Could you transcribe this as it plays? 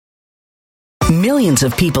Millions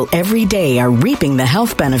of people every day are reaping the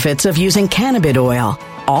health benefits of using cannabis oil,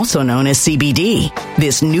 also known as CBD.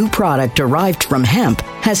 This new product derived from hemp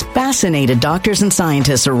has fascinated doctors and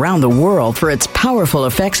scientists around the world for its powerful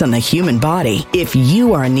effects on the human body. If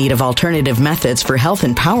you are in need of alternative methods for health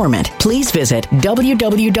empowerment, please visit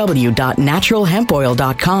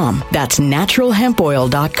www.naturalhempoil.com. That's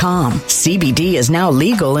naturalhempoil.com. CBD is now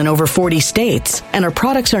legal in over 40 states, and our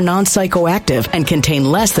products are non-psychoactive and contain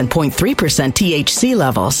less than 0.3% THC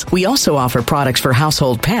levels. We also offer products for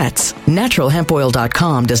household pets.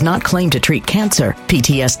 Naturalhempoil.com does not claim to treat cancer,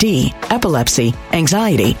 PTSD, epilepsy,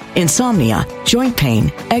 anxiety, insomnia, joint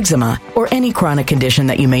pain, eczema, or any chronic condition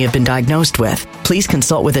that you may have been diagnosed with. Please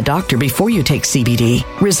consult with a doctor before you take CBD.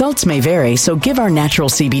 Results may vary, so give our natural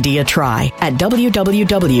CBD a try at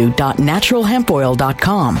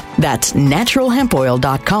www.naturalhempoil.com. That's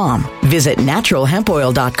naturalhempoil.com. Visit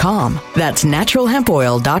naturalhempoil.com. That's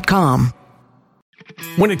naturalhempoil.com.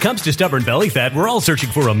 When it comes to stubborn belly fat, we're all searching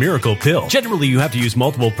for a miracle pill. Generally, you have to use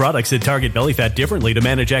multiple products that target belly fat differently to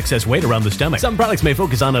manage excess weight around the stomach. Some products may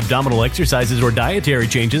focus on abdominal exercises or dietary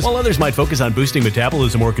changes, while others might focus on boosting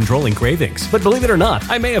metabolism or controlling cravings. But believe it or not,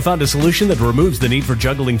 I may have found a solution that removes the need for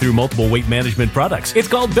juggling through multiple weight management products. It's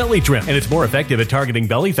called Belly Trim, and it's more effective at targeting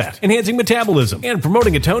belly fat, enhancing metabolism, and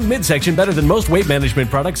promoting a toned midsection better than most weight management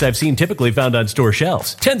products I've seen typically found on store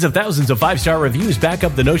shelves. Tens of thousands of 5-star reviews back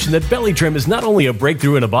up the notion that Belly Trim is not only a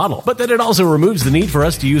breakthrough in a bottle, but that it also removes the need for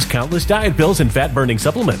us to use countless diet pills and fat-burning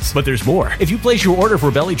supplements. But there's more. If you place your order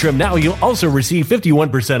for Belly Trim now, you'll also receive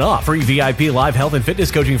 51% off, free VIP live health and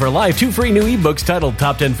fitness coaching for life, 2 free new ebooks titled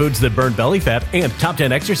Top 10 Foods That Burn Belly Fat and Top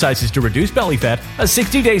 10 Exercises to Reduce Belly Fat, a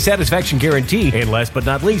 60-day satisfaction guarantee, and last but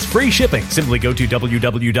not least, free shipping. Simply go to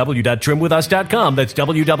www.trimwithus.com. That's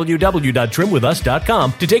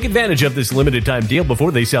www.trimwithus.com to take advantage of this limited time deal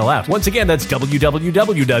before they sell out. Once again, that's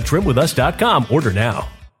www.trimwithus.com. Order now.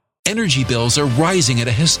 Energy bills are rising at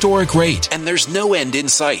a historic rate, and there's no end in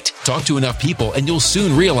sight. Talk to enough people, and you'll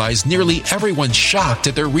soon realize nearly everyone's shocked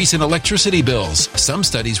at their recent electricity bills. Some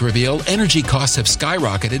studies reveal energy costs have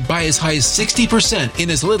skyrocketed by as high as 60%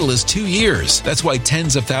 in as little as 2 years. That's why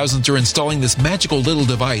tens of thousands are installing this magical little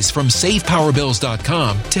device from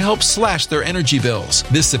SavePowerBills.com to help slash their energy bills.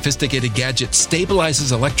 This sophisticated gadget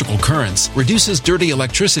stabilizes electrical currents, reduces dirty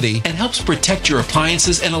electricity, and helps protect your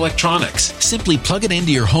appliances and electronics. Simply plug it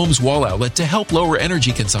into your home's wall outlet to help lower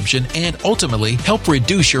energy consumption and ultimately help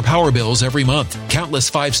reduce your power bills every month.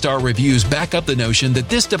 Countless 5-star reviews back up the notion that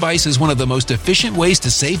this device is one of the most efficient ways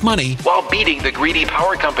to save money while beating the greedy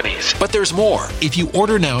power companies. But there's more. If you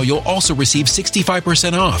order now, you'll also receive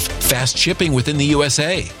 65% off, fast shipping within the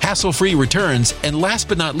USA, hassle-free returns, and last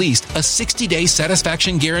but not least, a 60-day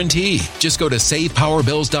satisfaction guarantee. Just go to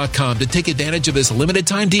SavePowerBills.com to take advantage of this limited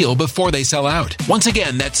time deal before they sell out. Once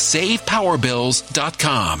again, that's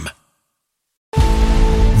SavePowerBills.com.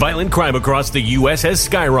 Violent crime across the U.S. has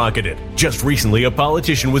skyrocketed. Just recently, a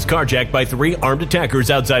politician was carjacked by 3 armed attackers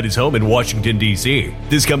outside his home in Washington, D.C.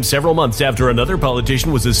 This comes several months after another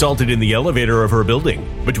politician was assaulted in the elevator of her building.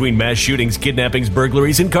 Between mass shootings, kidnappings,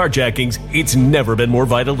 burglaries, and carjackings, it's never been more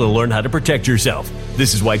vital to learn how to protect yourself.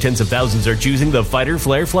 This is why tens of thousands are choosing the Fighter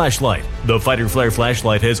Flare flashlight. The Fighter Flare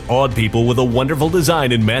flashlight has awed people with a wonderful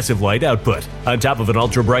design and massive light output. On top of an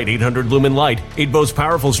ultra-bright 800-lumen light, it boasts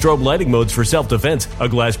powerful strobe lighting modes for self-defense, a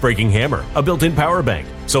glass-breaking hammer, a built-in power bank,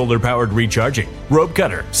 solar-powered recharging, rope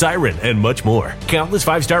cutter, siren, and much more. Countless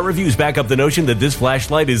 5-star reviews back up the notion that this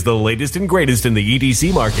flashlight is the latest and greatest in the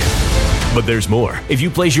EDC market. But there's more. If you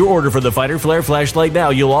place your order for the Fighter Flare flashlight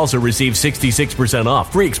now, you'll also receive 66%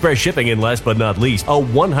 off, free express shipping, and last but not least, a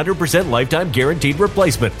 100% lifetime guaranteed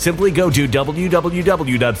replacement. Simply go to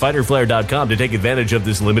www.fighterflare.com to take advantage of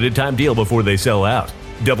this limited time deal before they sell out.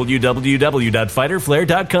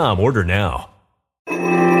 www.fighterflare.com. Order now.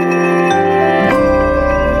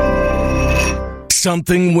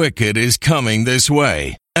 Something wicked is coming this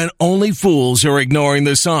way, and only fools are ignoring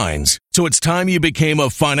the signs. So it's time you became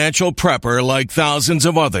a financial prepper like thousands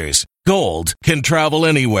of others. Gold can travel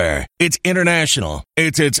anywhere. It's international.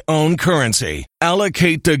 It's its own currency.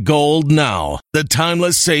 Allocate to gold now, the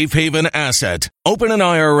timeless safe haven asset. Open an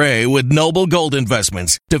IRA with Noble Gold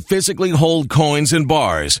Investments to physically hold coins and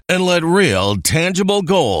bars and let real, tangible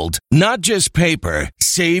gold, not just paper,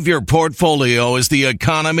 Save your portfolio as the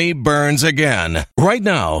economy burns again. Right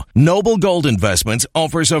now, Noble Gold Investments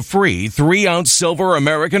offers a free 3-ounce silver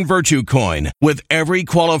American Virtue coin with every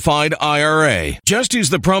qualified IRA. Just use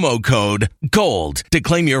the promo code GOLD to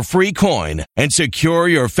claim your free coin and secure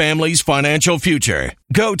your family's financial future.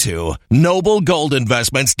 Go to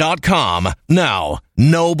noblegoldinvestments.com now.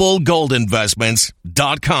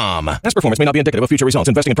 noblegoldinvestments.com. Past performance may not be indicative of future results.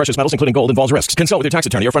 Investing in precious metals, including gold, involves risks. Consult with your tax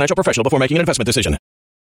attorney or financial professional before making an investment decision.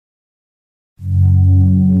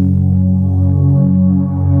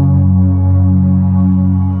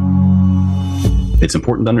 It's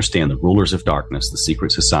important to understand the rulers of darkness, the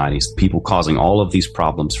secret societies, the people causing all of these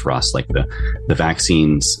problems for us, like the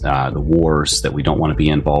vaccines, the wars that we don't want to be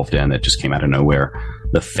involved in that just came out of nowhere,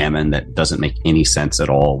 the famine that doesn't make any sense at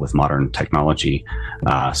all with modern technology,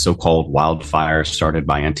 so-called wildfires started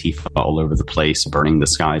by Antifa all over the place, burning the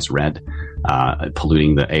skies red,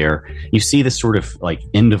 polluting the air. You see this sort of like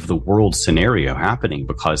end of the world scenario happening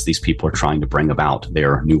because these people are trying to bring about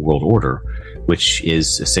their new world order, which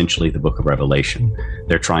is essentially the book of Revelation.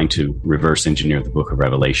 They're trying to reverse engineer the book of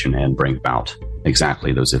Revelation and bring about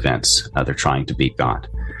exactly those events. They're trying to beat God.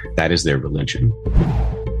 That is their religion.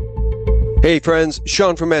 Hey friends,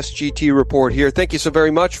 Sean from SGT Report here. Thank you so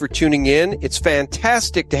very much for tuning in. It's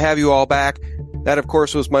fantastic to have you all back. That, of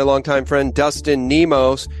course, was my longtime friend Dustin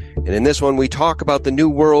Nemos. And in this one, we talk about the New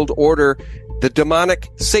World Order, the demonic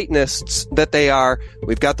Satanists that they are.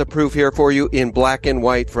 We've got the proof here for you in black and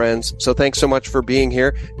white, friends. So thanks so much for being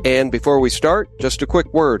here. And before we start, just a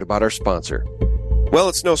quick word about our sponsor. Well,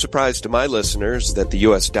 it's no surprise to my listeners that the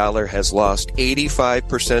U.S. dollar has lost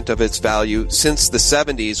 85% of its value since the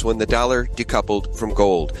 70s when the dollar decoupled from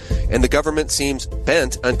gold. And the government seems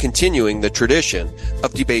bent on continuing the tradition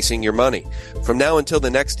of debasing your money. From now until the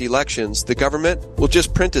next elections, the government will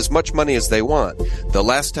just print as much money as they want. The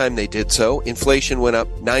last time they did so, inflation went up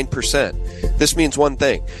 9%. This means one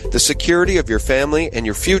thing: the security of your family and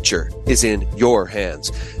your future is in your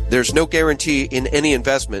hands. There's no guarantee in any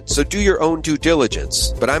investment, so do your own due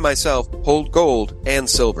diligence. But I myself hold gold and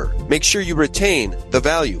silver. Make sure you retain the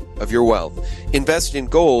value of your wealth. Invest in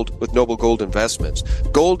gold with Noble Gold Investments.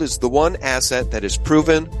 Gold is the one asset that is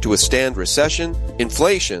proven to withstand recession,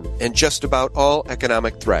 inflation, and just about all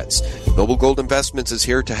economic threats. Noble Gold Investments is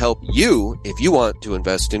here to help you if you want to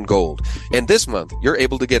invest in gold. And this month, you're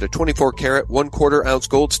able to get a 24-karat, 1/4 ounce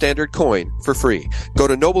gold standard coin for free. Go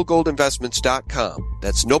to noblegoldinvestments.com.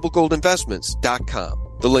 That's noblegoldinvestments.com.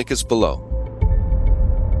 The link is below.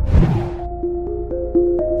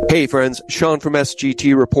 Hey friends, Sean from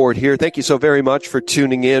SGT Report here. Thank you so very much for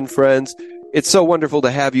tuning in, friends. It's so wonderful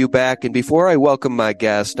to have you back. And before I welcome my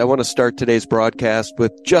guest, I want to start today's broadcast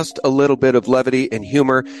with just a little bit of levity and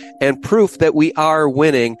humor and proof that we are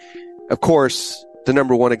winning. Of course, the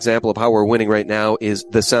number one example of how we're winning right now is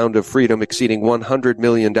The Sound of Freedom exceeding $100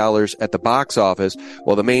 million at the box office,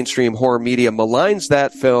 while the mainstream horror media maligns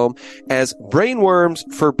that film as brainworms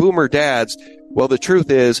for boomer dads. Well, the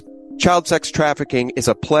truth is, child sex trafficking is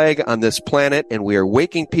a plague on this planet, and we are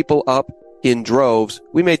waking people up in droves.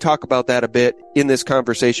 We may talk about that a bit in this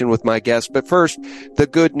conversation with my guest, but first, the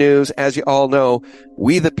good news. As you all know,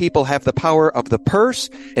 we the people have the power of the purse,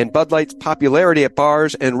 and Bud Light's popularity at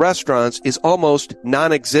bars and restaurants is almost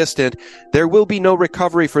non-existent. There will be no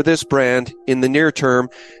recovery for this brand in the near term,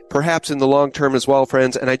 perhaps in the long term as well,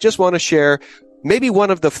 friends. And I just want to share maybe one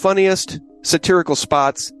of the funniest satirical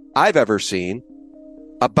spots I've ever seen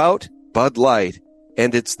about Bud Light,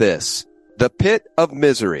 and it's this: the pit of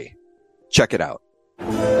misery. Check it out.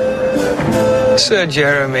 Sir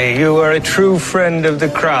Jeremy, you are a true friend of the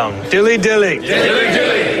crown. Dilly dilly. Dilly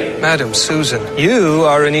dilly. Madam Susan, you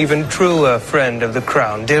are an even truer friend of the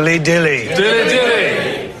crown. Dilly dilly. Dilly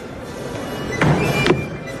dilly.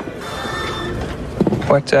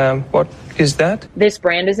 What is that? This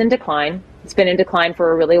brand is in decline. It's been in decline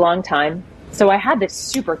for a really long time. So I had this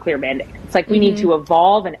super clear mandate. It's like we need to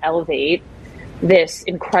evolve and elevate this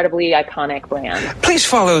incredibly iconic brand. Please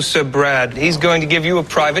follow Sir Brad. He's going to give you a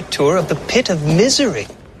private tour of the pit of misery.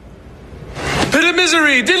 Pit of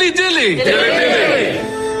misery! Dilly dilly! Dilly dilly!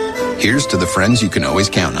 Here's to the friends you can always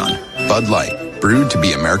count on. Bud Light, brewed to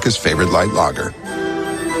be America's favorite light lager.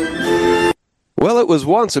 Well, it was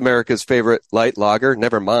once America's favorite light lager.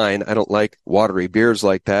 Never mind. I don't like watery beers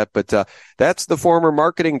like that. But that's the former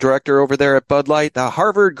marketing director over there at Bud Light, the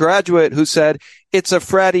Harvard graduate who said it's a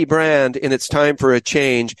fratty brand and it's time for a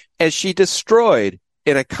change, as she destroyed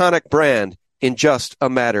an iconic brand in just a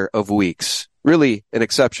matter of weeks. Really an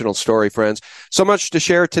exceptional story, friends. So much to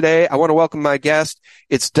share today. I want to welcome my guest.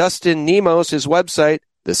 It's Dustin Nemos, his website,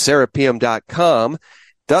 theserapeum.com.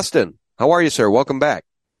 Dustin, how are you, sir? Welcome back.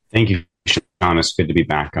 Thank you, It's good to be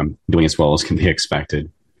back. I'm doing as well as can be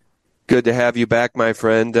expected. Good to have you back, my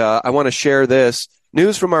friend. I want to share this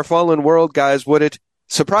news from our fallen world, guys. Would it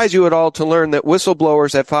surprise you at all to learn that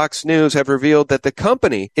whistleblowers at Fox News have revealed that the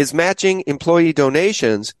company is matching employee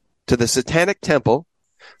donations to the Satanic Temple,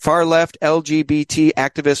 far-left LGBT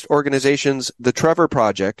activist organizations, the Trevor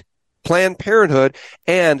Project, Planned Parenthood,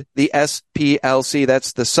 and the SPLC,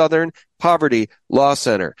 that's the Southern Poverty Law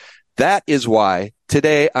Center. That is why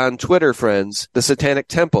today on Twitter, friends, the Satanic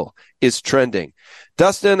Temple is trending.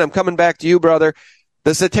 Dustin, I'm coming back to you, brother.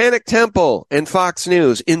 The Satanic Temple and Fox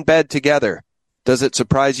News in bed together. Does it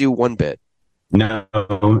surprise you one bit? No,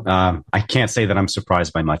 I can't say that I'm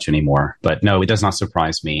surprised by much anymore. But no, it does not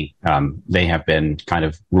surprise me. They have been kind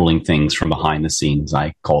of ruling things from behind the scenes.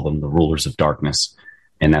 I call them the rulers of darkness.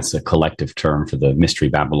 And that's a collective term for the Mystery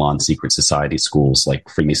Babylon secret society schools like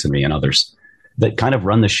Freemasonry and others that kind of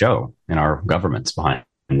run the show in our governments behind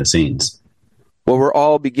the scenes. Well, we're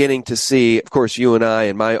all beginning to see, of course, you and I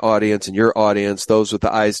and my audience and your audience, those with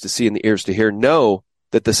the eyes to see and the ears to hear, know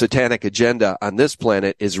that the satanic agenda on this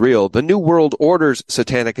planet is real. The New World Order's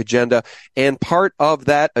satanic agenda, and part of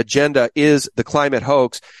that agenda is the climate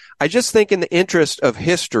hoax. I just think in the interest of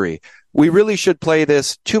history, we really should play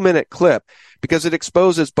this 2-minute clip because it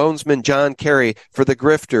exposes Bonesman John Kerry for the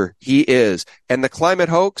grifter he is. And the climate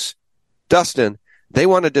hoax, Dustin, they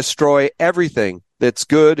want to destroy everything that's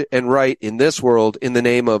good and right in this world in the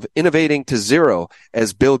name of innovating to zero,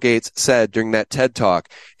 as Bill Gates said during that TED Talk.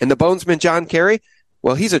 And the Bonesman John Kerry,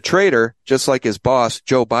 well, he's a traitor, just like his boss,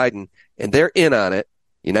 Joe Biden, and they're in on it.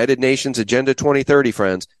 United Nations Agenda 2030,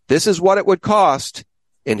 friends. This is what it would cost.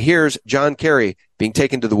 And here's John Kerry being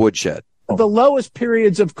taken to the woodshed. The lowest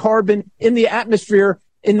periods of carbon in the atmosphere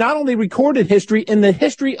in not only recorded history, in the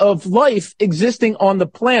history of life existing on the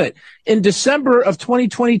planet. In December of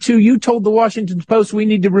 2022, you told the Washington Post we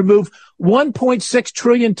need to remove 1.6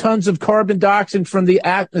 trillion tons of carbon dioxide from the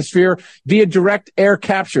atmosphere via direct air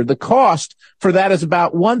capture. The cost for that is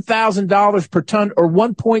about $1,000 per ton, or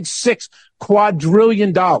 $1.6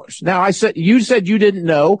 quadrillion. Now, you said you didn't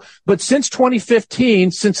know, but since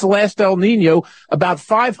 2015, since the last El Nino, about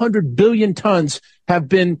 500 billion tons have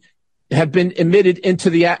been emitted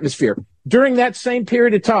into the atmosphere. During that same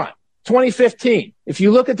period of time, 2015, if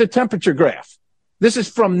you look at the temperature graph, this is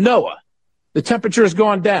from NOAA. The temperature has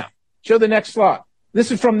gone down. Show the next slide.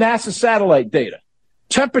 This is from NASA satellite data.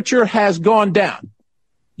 Temperature has gone down.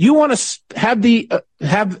 You want to have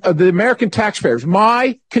the American taxpayers,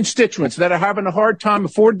 my constituents that are having a hard time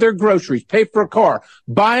afford their groceries, pay for a car,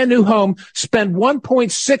 buy a new home, spend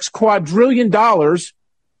 $1.6 quadrillion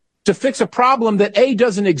to fix a problem that A,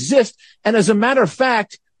 doesn't exist, and as a matter of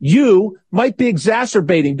fact, you might be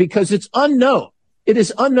exacerbating because it's unknown. It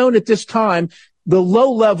is unknown at this time the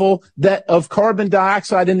low level of carbon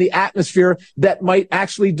dioxide in the atmosphere that might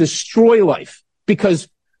actually destroy life, because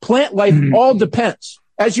plant life all depends.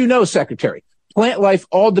 As you know, Secretary, plant life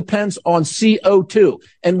all depends on CO2.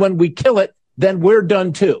 And when we kill it, then we're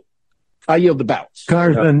done too. I yield the balance.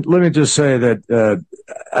 Congressman, let me just say that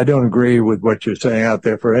I don't agree with what you're saying out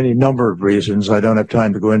there for any number of reasons. I don't have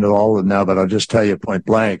time to go into all of them now, but I'll just tell you point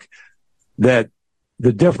blank that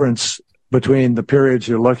the difference between the periods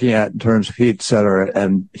you're looking at in terms of heat, et cetera,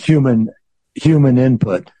 and human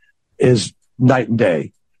input is night and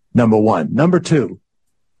day, number one. Number two,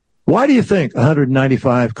 why do you think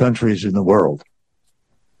 195 countries in the world,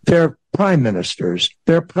 their prime ministers,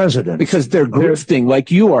 their presidents? Because they're grifting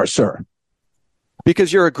like you are, sir.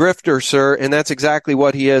 Because you're a grifter, sir, and that's exactly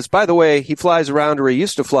what he is. By the way, he flies around, or he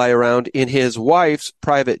used to fly around, in his wife's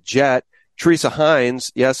private jet, Teresa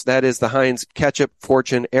Heinz. Yes, that is the Heinz ketchup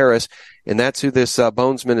fortune heiress, and that's who this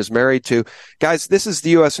Bonesman is married to. Guys, this is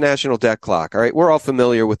the U.S. national debt clock, all right? We're all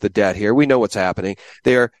familiar with the debt here. We know what's happening.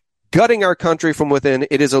 They are gutting our country from within.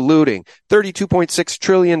 It is eluding $32.6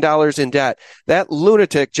 trillion in debt. That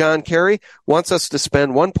lunatic, John Kerry, wants us to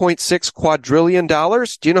spend $1.6 quadrillion. Do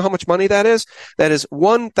you know how much money that is? That is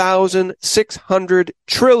 $1,600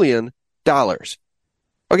 trillion.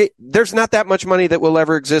 Okay, there's not that much money that will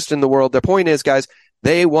ever exist in the world. The point is, guys,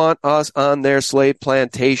 they want us on their slave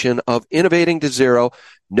plantation of innovating to zero.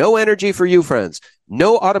 No energy for you, friends.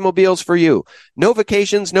 No automobiles for you. No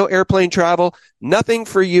vacations, no airplane travel. Nothing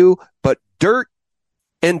for you but dirt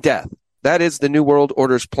and death. That is the New World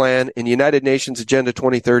Order's plan in United Nations Agenda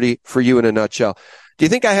 2030 for you in a nutshell. Do you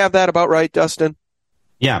think I have that about right, Dustin?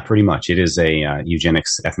 Yeah, pretty much. It is a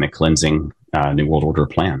eugenics, ethnic cleansing New World Order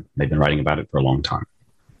plan. They've been writing about it for a long time.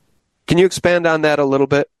 Can you expand on that a little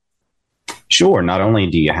bit? Sure. Not only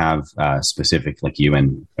do you have specific like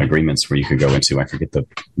UN agreements where you could go into, I forget the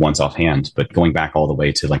ones offhand, but going back all the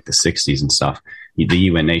way to like the 60s and stuff, the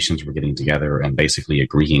UN nations were getting together and basically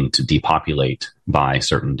agreeing to depopulate by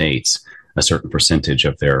certain dates a certain percentage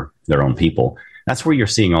of their own people. That's where you're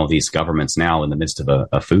seeing all these governments now in the midst of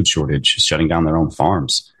a food shortage shutting down their own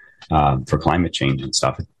farms for climate change and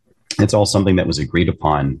stuff. It's all something that was agreed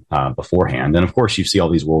upon beforehand. And of course, you see all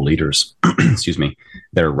these world leaders, excuse me,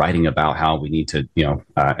 they're writing about how we need to,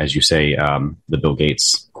 as you say, the Bill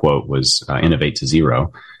Gates quote was innovate to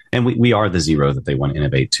zero. And we are the zero that they want to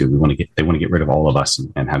innovate to. They want to get rid of all of us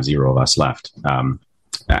and have zero of us left.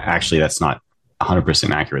 Actually, that's not 100%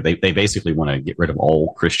 accurate. They basically want to get rid of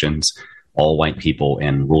all Christians, all white people,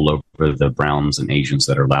 and rule over the browns and Asians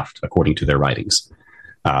that are left, according to their writings.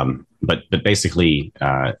 But basically,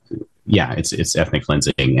 it's ethnic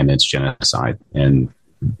cleansing and it's genocide, and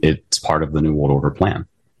it's part of the New World Order plan.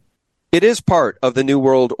 It is part of the New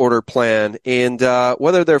World Order plan, and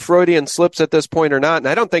whether they're Freudian slips at this point or not, and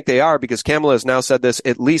I don't think they are because Kamala has now said this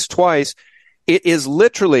at least twice, it is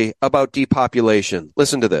literally about depopulation.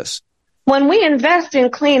 Listen to this. When we invest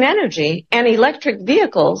in clean energy and electric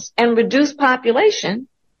vehicles and reduce population,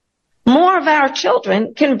 more of our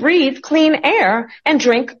children can breathe clean air and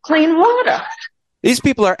drink clean water. These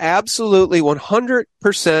people are absolutely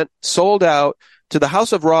 100% sold out to the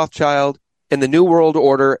House of Rothschild and the New World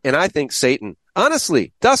Order, and I think Satan.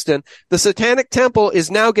 Honestly, Dustin, the Satanic Temple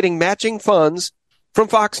is now getting matching funds from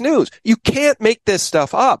Fox News. You can't make this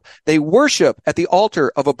stuff up. They worship at the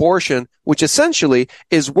altar of abortion, which essentially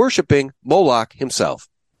is worshiping Moloch himself.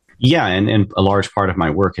 Yeah, and a large part of my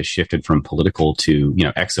work has shifted from political to,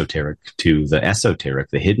 exoteric to the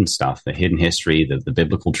esoteric, the hidden stuff, the hidden history, the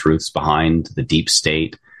biblical truths behind the deep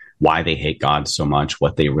state, why they hate God so much,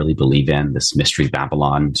 what they really believe in, this mystery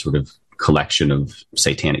Babylon sort of collection of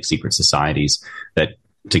satanic secret societies that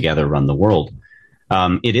together run the world.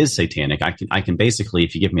 It is satanic. I can basically,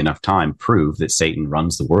 if you give me enough time, prove that Satan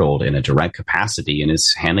runs the world in a direct capacity and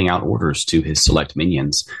is handing out orders to his select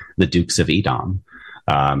minions, the Dukes of Edom.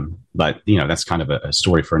 But that's kind of a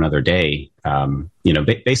story for another day.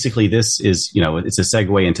 Basically this is, it's a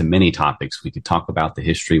segue into many topics. We could talk about the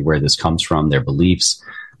history, where this comes from, their beliefs,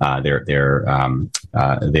 their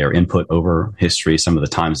input over history, some of the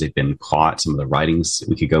times they've been caught, some of the writings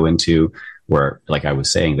we could go into where, like I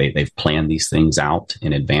was saying, they've planned these things out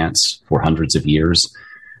in advance for hundreds of years,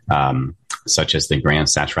 such as the Grand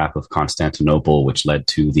Satrap of Constantinople, which led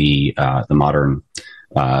to the modern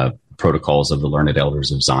protocols of the Learned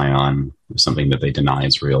Elders of Zion, something that they deny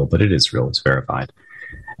is real, but it is real. It's verified.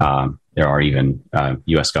 There are even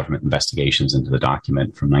U.S. government investigations into the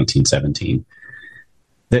document from 1917.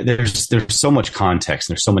 There's so much context.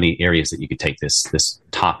 There's so many areas that you could take this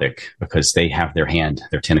topic, because they have their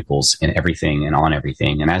tentacles in everything and on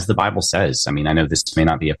everything. And as the Bible says, I know this may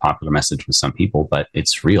not be a popular message with some people, but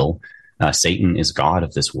it's real. Satan is God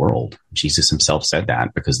of this world. Jesus himself said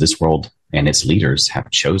that, because this world and its leaders have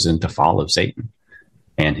chosen to follow Satan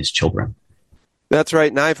and his children. That's right.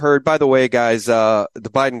 And I've heard, by the way, guys, the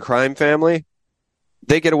Biden crime family,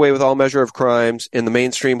 they get away with all measure of crimes in the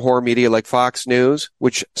mainstream horror media like Fox News,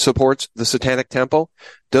 which supports the Satanic Temple,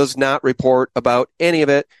 does not report about any of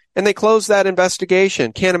it. And they closed that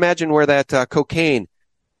investigation. Can't imagine where that cocaine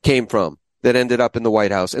came from that ended up in the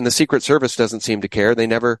White House. And the Secret Service doesn't seem to care. They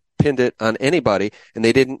never pinned it on anybody, and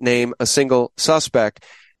they didn't name a single suspect,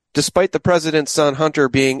 despite the president's son, Hunter,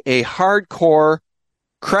 being a hardcore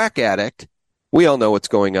crack addict. We all know what's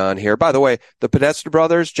going on here. By the way, the Podesta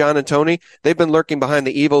brothers, John and Tony, they've been lurking behind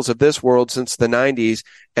the evils of this world since the 90s.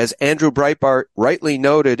 As Andrew Breitbart rightly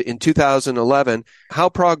noted in 2011, how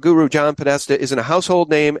Prague guru John Podesta isn't a household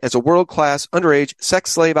name as a world-class underage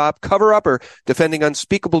sex slave op cover-upper defending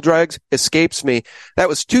unspeakable drugs escapes me. That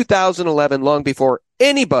was 2011, long before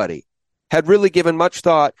anybody had really given much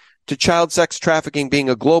thought to child sex trafficking being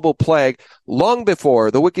a global plague, long before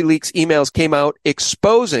the WikiLeaks emails came out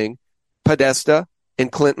exposing Podesta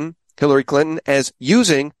and Hillary Clinton, as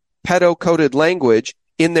using pedo-coded language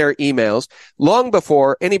in their emails, long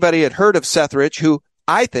before anybody had heard of Seth Rich, who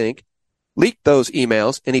I think leaked those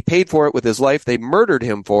emails, and he paid for it with his life. They murdered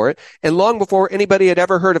him for it. And long before anybody had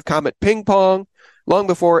ever heard of Comet Ping Pong, long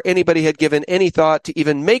before anybody had given any thought to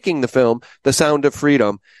even making the film The Sound of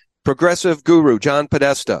Freedom, progressive guru John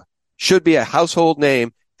Podesta should be a household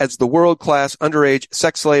name as the world-class underage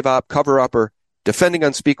sex slave op cover-upper defending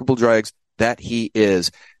unspeakable drugs that he is.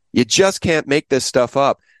 You just can't make this stuff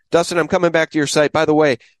up. Dustin, I'm coming back to your site. By the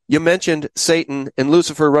way, you mentioned Satan and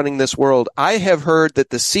Lucifer running this world. I have heard that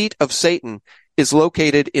the seat of Satan is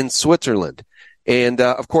located in Switzerland. And,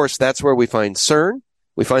 of course, that's where we find CERN.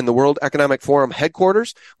 We find the World Economic Forum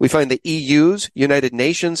headquarters. We find the EU's United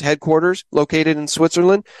Nations headquarters located in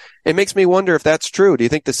Switzerland. It makes me wonder if that's true. Do you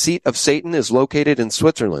think the seat of Satan is located in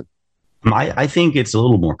Switzerland? I think it's a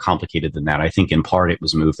little more complicated than that. I think in part it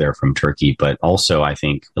was moved there from Turkey, but also I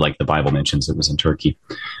think, like the Bible mentions, it was in Turkey.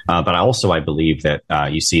 But I believe that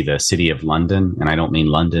you see the city of London, and I don't mean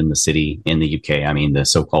London, the city in the UK. I mean the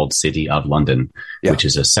so-called city of London, which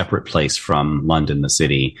is a separate place from London, the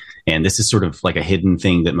city. And this is sort of like a hidden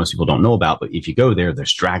thing that most people don't know about. But if you go there,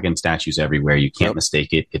 there's dragon statues everywhere. You can't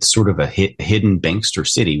mistake it. It's sort of a hidden bankster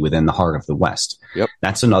city within the heart of the West.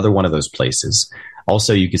 That's another one of those places.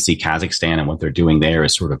 Also, you can see Kazakhstan, and what they're doing there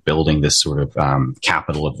is sort of building this sort of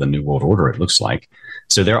capital of the New World Order, it looks like.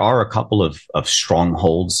 So there are a couple of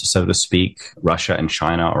strongholds, so to speak. Russia and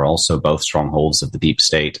China are also both strongholds of the deep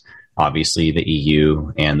state. Obviously, the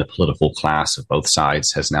EU and the political class of both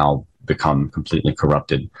sides has now become completely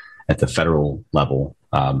corrupted at the federal level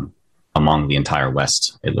among the entire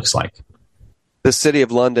West, it looks like. The city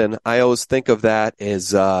of London, I always think of that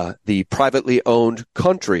as the privately owned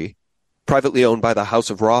country, privately owned by the House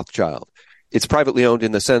of Rothschild. It's privately owned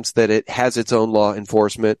in the sense that it has its own law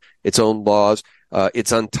enforcement, its own laws.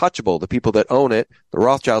 It's untouchable. The people that own it, the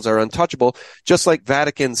Rothschilds, are untouchable, just like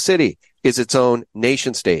Vatican City is its own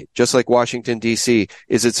nation state, just like Washington, D.C.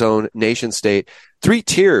 is its own nation state. 3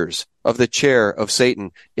 tiers of the chair of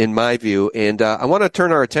Satan, in my view. And I want to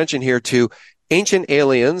turn our attention here to ancient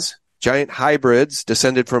aliens, giant hybrids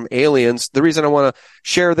descended from aliens. The reason I want to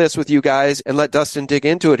share this with you guys and let Dustin dig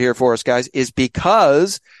into it here for us, guys, is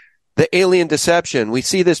because the alien deception, we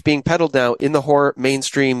see this being peddled now in the horror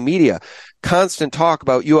mainstream media. Constant talk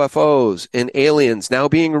about UFOs and aliens now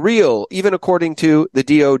being real, even according to the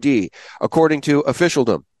DOD, according to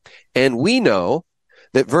officialdom. And we know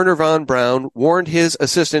that Werner von Braun warned his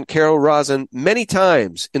assistant Carol Rosin many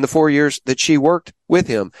times in the 4 years that she worked with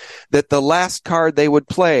him that the last card they would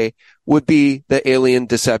play would be the alien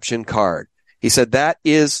deception card. He said that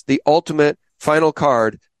is the ultimate final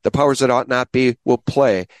card the powers that ought not be will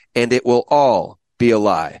play, and it will all be a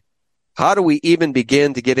lie. How do we even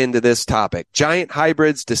begin to get into this topic? Giant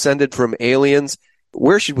hybrids descended from aliens.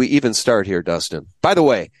 Where should we even start here, Dustin? By the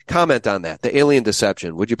way, comment on that, the alien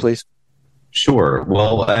deception, would you please? Sure.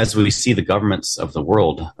 Well, as we see, the governments of the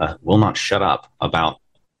world will not shut up about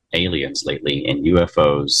aliens lately and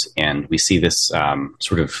UFOs, and we see this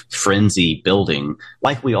sort of frenzy building,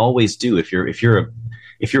 like we always do. If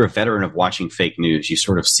you're a veteran of watching fake news, you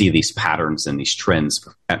sort of see these patterns and these trends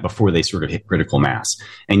before they sort of hit critical mass.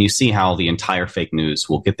 And you see how the entire fake news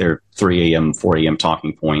will get their 3 a.m., 4 a.m.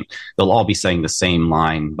 talking point. They'll all be saying the same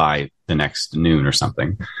line by the next noon or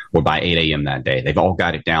something, or by 8 a.m. that day. They've all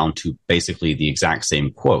got it down to basically the exact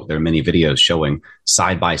same quote. There are many videos showing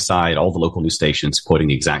side by side all the local news stations quoting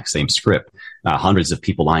the exact same script. Hundreds of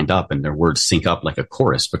people lined up, and their words sync up like a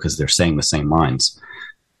chorus because they're saying the same lines.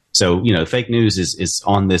 So, fake news is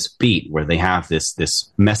on this beat where they have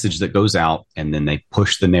this message that goes out, and then they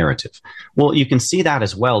push the narrative. Well, you can see that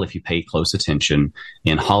as well if you pay close attention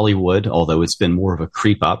in Hollywood, although it's been more of a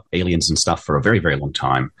creep up, aliens and stuff, for a very, very long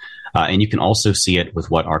time. And you can also see it with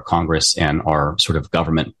what our Congress and our sort of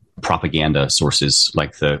government propaganda sources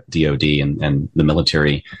like the DOD and the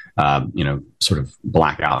military, sort of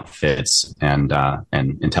black outfits and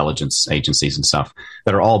intelligence agencies and stuff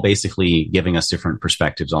that are all basically giving us different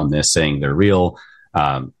perspectives on this, saying they're real,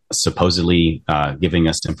 supposedly giving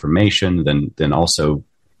us information, then also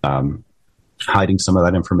hiding some of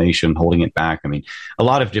that information, holding it back. I mean, a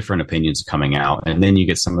lot of different opinions coming out. And then you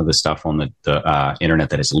get some of the stuff on the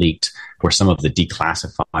internet that is leaked, or some of the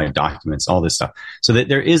declassified documents, all this stuff. So that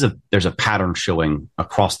there's a pattern showing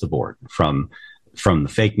across the board from the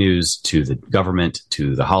fake news to the government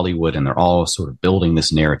to the Hollywood, and they're all sort of building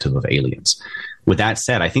this narrative of aliens. With that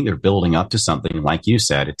said, I think they're building up to something. Like you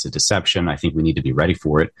said, it's a deception. I think we need to be ready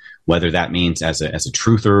for it, whether that means as a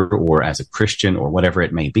truther or as a Christian or whatever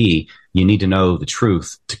it may be. You need to know the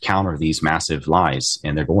truth to counter these massive lies,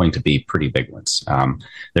 and they're going to be pretty big ones.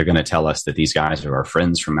 They're going to tell us that these guys are our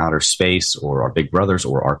friends from outer space, or our big brothers,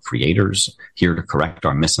 or our creators, here to correct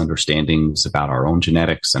our misunderstandings about our own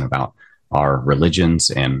genetics and about our religions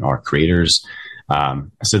and our creators.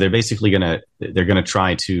 So they're basically going to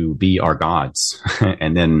try to be our gods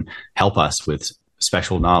and then help us with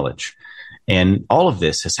special knowledge. And all of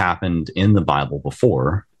this has happened in the Bible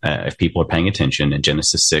before, if people are paying attention, in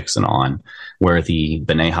Genesis 6 and on, where the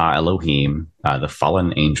B'nai Ha-Elohim, the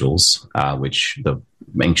fallen angels, which the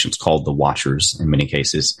ancients called the Watchers in many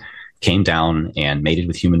cases, came down and mated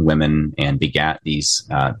with human women and begat this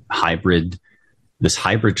hybrid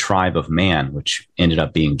tribe of man, which ended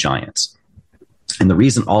up being giants. And the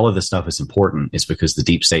reason all of this stuff is important is because the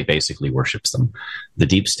deep state basically worships them. The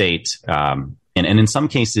deep state, and in some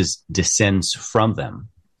cases, descends from them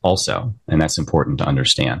also. And that's important to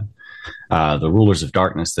understand. The rulers of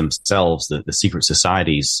darkness themselves, the secret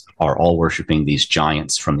societies, are all worshiping these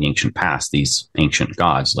giants from the ancient past, these ancient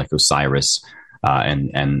gods like Osiris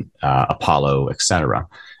and Apollo, etc.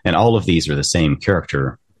 And all of these are the same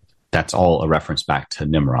character. That's all a reference back to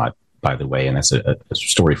Nimrod, by the way, and that's a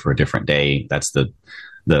story for a different day. That's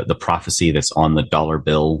the prophecy that's on the dollar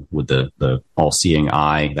bill with the all-seeing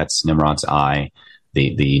eye. That's Nimrod's eye.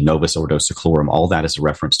 The Novus Ordo Seclorum, all that is a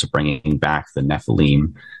reference to bringing back the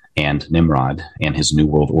Nephilim and Nimrod and his New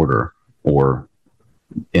World Order. Or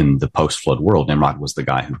in the post-flood world, Nimrod was the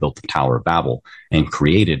guy who built the Tower of Babel and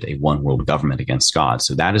created a one-world government against God.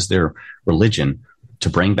 So that is their religion, to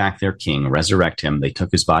bring back their king, resurrect him. They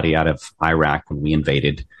took his body out of Iraq when we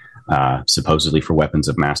invaded, supposedly for weapons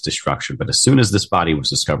of mass destruction. But as soon as this body was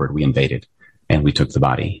discovered, we invaded and we took the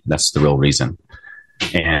body. That's the real reason.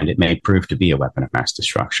 And it may prove to be a weapon of mass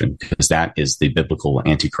destruction, because that is the biblical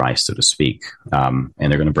Antichrist, so to speak. And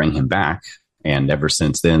they're going to bring him back. And ever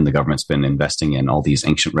since then, the government's been investing in all these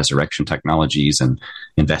ancient resurrection technologies and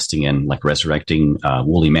investing in like resurrecting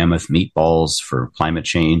woolly mammoth meatballs for climate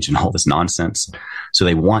change and all this nonsense. So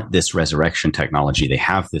they want this resurrection technology. They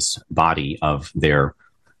have this body of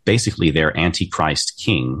basically their Antichrist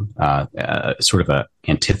king, sort of a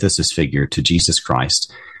antithesis figure to Jesus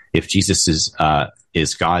Christ. If Jesus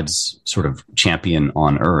is God's sort of champion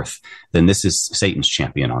on earth, then this is Satan's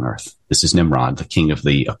champion on earth. This is Nimrod, the king of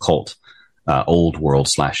the occult, old world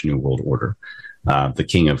 / New World Order, the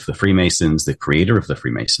king of the Freemasons, the creator of the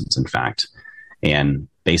Freemasons, in fact, and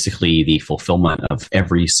basically the fulfillment of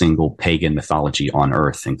every single pagan mythology on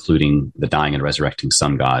earth, including the dying and resurrecting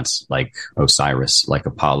sun gods like Osiris, like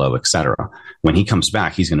Apollo, etc. When he comes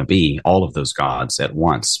back, he's going to be all of those gods at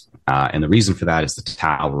once. And the reason for that is the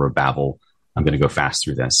Tower of Babel. I'm going to go fast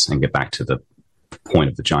through this and get back to the point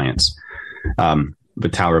of the giants. The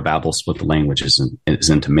Tower of Babel split the languages is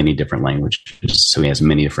into many different languages, so he has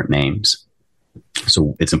many different names.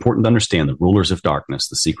 So it's important to understand the rulers of darkness,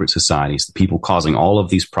 the secret societies, the people causing all of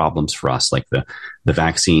these problems for us, like the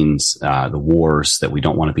vaccines, the wars that we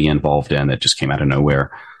don't want to be involved in that just came out of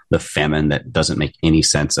nowhere, the famine that doesn't make any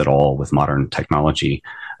sense at all with modern technology,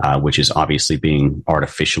 which is obviously being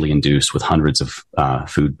artificially induced with hundreds of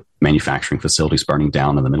food manufacturing facilities burning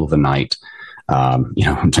down in the middle of the night.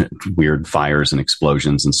 Weird fires and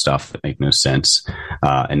explosions and stuff that make no sense.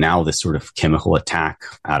 And now this sort of chemical attack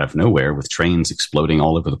out of nowhere with trains exploding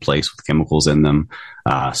all over the place with chemicals in them.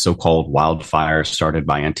 So-called wildfires started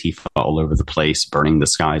by Antifa all over the place, burning the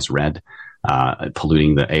skies red,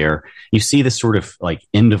 polluting the air. You see this sort of like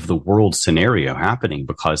end of the world scenario happening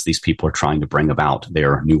because these people are trying to bring about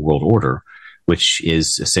their New World Order, which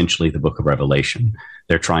is essentially the book of Revelation.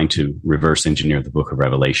 They're trying to reverse engineer the book of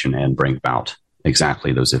Revelation and bring about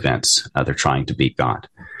exactly those events. They're trying to beat God.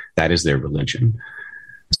 That is their religion.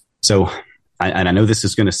 So, and I know this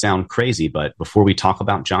is going to sound crazy, but before we talk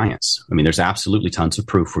about giants, I mean, there's absolutely tons of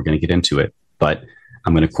proof. We're going to get into it, but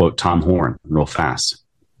I'm going to quote Tom Horn real fast.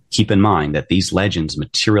 Keep in mind that these legends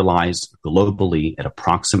materialized globally at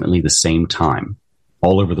approximately the same time,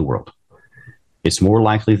 all over the world. It's more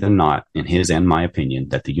likely than not, in his and my opinion,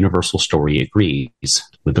 that the universal story agrees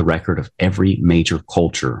with the record of every major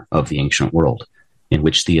culture of the ancient world, in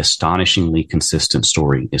which the astonishingly consistent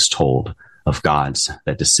story is told of gods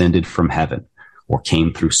that descended from heaven or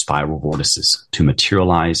came through spiral vortices to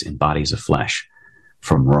materialize in bodies of flesh.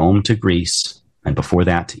 From Rome to Greece, and before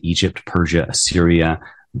that to Egypt, Persia, Assyria,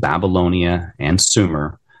 Babylonia, and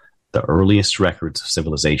Sumer, the earliest records of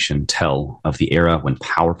civilization tell of the era when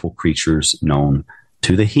powerful creatures known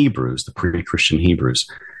to the Hebrews, the pre-Christian Hebrews,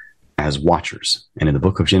 as watchers, and in the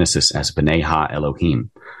book of Genesis as B'nai Ha-Elohim,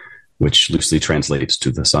 which loosely translates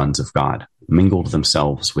to the sons of God, mingled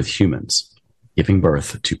themselves with humans, giving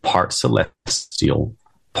birth to part celestial,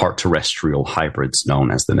 part terrestrial hybrids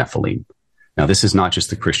known as the Nephilim. Now, this is not just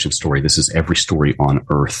the Christian story. This is every story on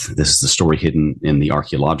earth. This is the story hidden in the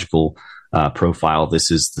archaeological profile. This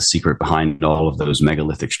is the secret behind all of those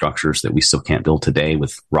megalithic structures that we still can't build today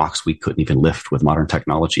with rocks we couldn't even lift with modern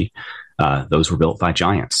technology. Those were built by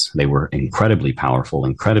giants. They were incredibly powerful,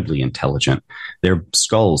 incredibly intelligent. Their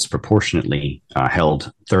skulls proportionately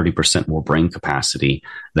held 30% more brain capacity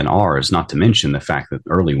than ours, not to mention the fact that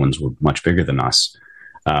early ones were much bigger than us.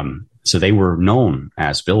 So they were known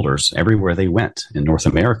as builders everywhere they went. In North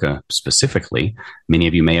America specifically, many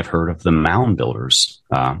of you may have heard of the mound builders,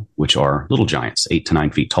 which are little giants, 8 to 9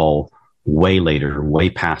 feet tall, way later, way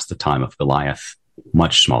past the time of Goliath,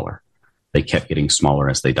 much smaller. They kept getting smaller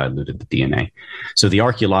as they diluted the DNA. So the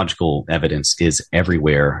archaeological evidence is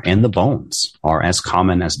everywhere, and the bones are as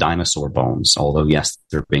common as dinosaur bones, although, yes,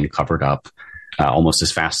 they're being covered up almost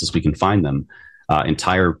as fast as we can find them.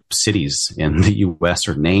 Entire cities in the U.S.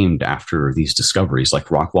 are named after these discoveries, like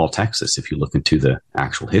Rockwall, Texas. If you look into the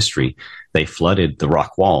actual history, they flooded the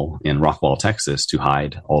rock wall in Rockwall, Texas to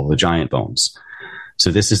hide all the giant bones.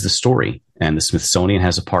 So this is the story, and the Smithsonian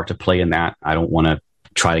has a part to play in that. I don't want to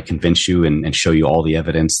try to convince you and show you all the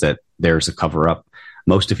evidence that there's a cover-up.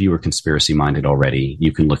 Most of you are conspiracy-minded already.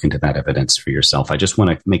 You can look into that evidence for yourself. I just want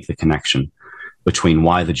to make the connection between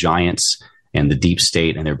why the giants and the deep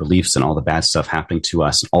state and their beliefs and all the bad stuff happening to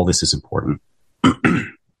us. All this is important.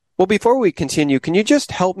 Well, before we continue, can you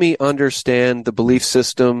just help me understand the belief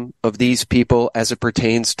system of these people as it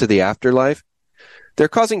pertains to the afterlife? They're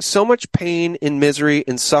causing so much pain and misery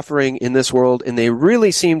and suffering in this world, and they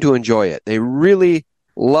really seem to enjoy it. They really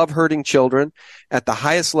love hurting children at the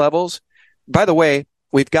highest levels. By the way,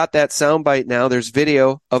 we've got that soundbite now. There's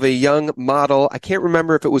video of a young model. I can't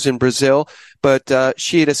remember if it was in Brazil, but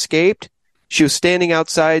she had escaped. She was standing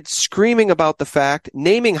outside screaming about the fact,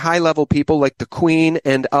 naming high-level people like the Queen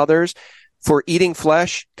and others for eating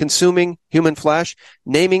flesh, consuming human flesh,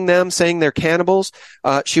 naming them, saying they're cannibals.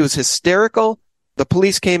 She was hysterical. The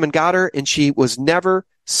police came and got her, and she was never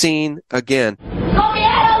seen again.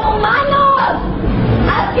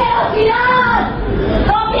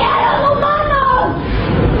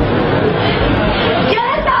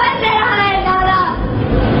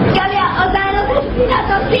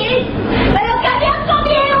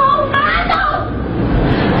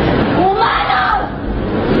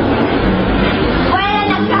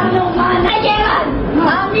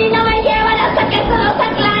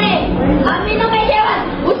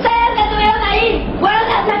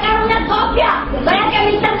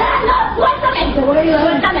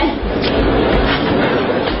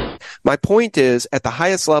 My point is, at the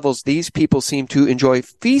highest levels, these people seem to enjoy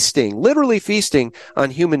feasting, literally feasting on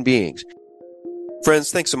human beings.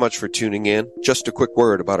 Friends, thanks so much for tuning in. Just a quick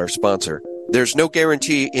word about our sponsor. There's no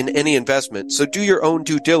guarantee in any investment, so do your own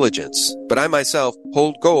due diligence. But I myself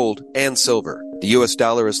hold gold and silver. The U.S.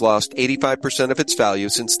 dollar has lost 85% of its value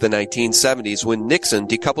since the 1970s when Nixon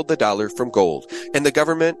decoupled the dollar from gold, and the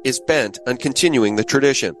government is bent on continuing the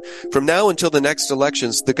tradition. From now until the next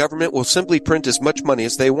elections, the government will simply print as much money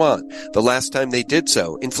as they want. The last time they did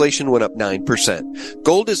so, inflation went up 9%.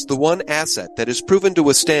 Gold is the one asset that is proven to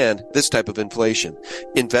withstand this type of inflation.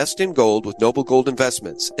 Invest in gold with Noble Gold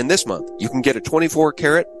Investments, and this month you can get a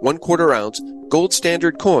 24-karat, 1/4 ounce gold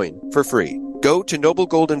standard coin for free. Go to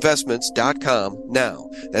noblegoldinvestments.com now.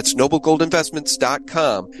 That's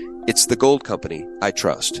noblegoldinvestments.com. It's the gold company I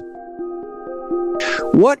trust.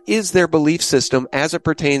 What is their belief system as it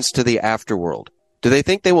pertains to the afterworld? Do they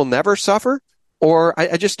think they will never suffer? Or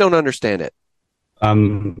I just don't understand it.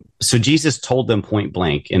 So Jesus told them point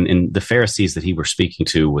blank, and the Pharisees that he was speaking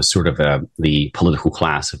to was sort of the political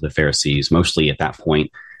class of the Pharisees. Mostly at that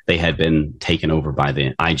point, they had been taken over by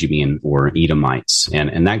the Idumean or Edomites.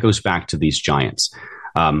 And that goes back to these giants.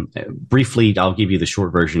 Briefly, I'll give you the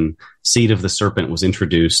short version. Seed of the serpent was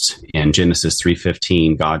introduced in Genesis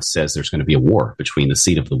 3:15. God says there's going to be a war between the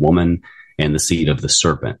seed of the woman and the seed of the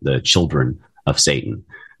serpent, the children of Satan,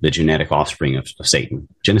 the genetic offspring of Satan.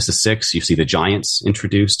 Genesis 6, you see the giants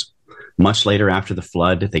introduced. Much later after the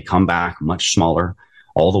flood, they come back much smaller,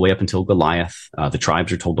 all the way up until Goliath. The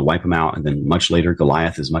tribes are told to wipe them out, and then much later,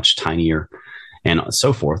 Goliath is much tinier, and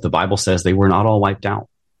so forth. The Bible says they were not all wiped out.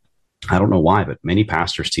 I don't know why, but many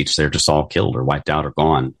pastors teach they're just all killed or wiped out or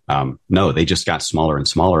gone. No, they just got smaller and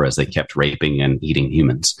smaller as they kept raping and eating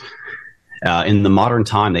humans. In the modern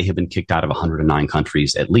time, they have been kicked out of 109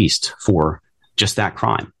 countries, at least, for just that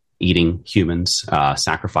crime. Eating humans,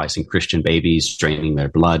 sacrificing Christian babies, draining their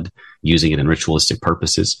blood, using it in ritualistic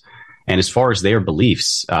purposes. And as far as their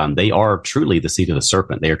beliefs, they are truly the seed of the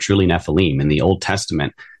serpent. They are truly Nephilim. In the Old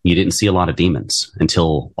Testament, you didn't see a lot of demons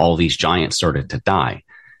until all these giants started to die.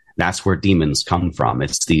 That's where demons come from.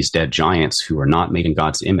 It's these dead giants who are not made in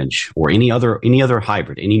God's image, or any other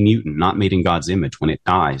hybrid, any mutant not made in God's image. When it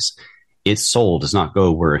dies, its soul does not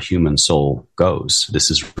go where a human soul goes.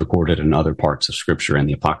 This is recorded in other parts of Scripture and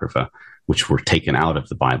the Apocrypha, which were taken out of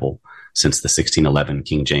the Bible since the 1611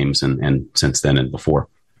 King James and since then and before.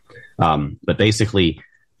 But basically,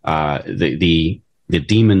 the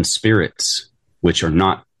demon spirits, which are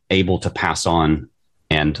not able to pass on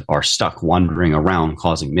and are stuck wandering around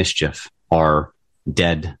causing mischief, are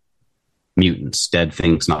dead mutants, dead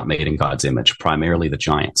things not made in God's image, primarily the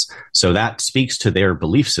giants. So that speaks to their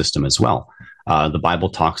belief system as well. The Bible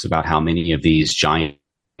talks about how many of these giants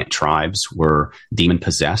tribes were demon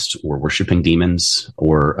possessed or worshiping demons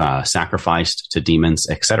or sacrificed to demons,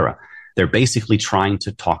 etc. They're basically trying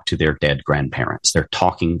to talk to their dead grandparents. They're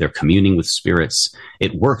communing with spirits.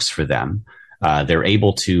 It works for them. They're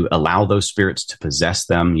able to allow those spirits to possess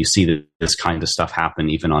them. You see this kind of stuff happen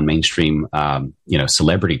even on mainstream,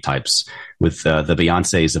 celebrity types with the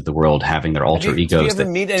Beyoncés of the world having their alter egos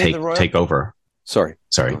that take over. Sorry.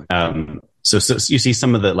 So you see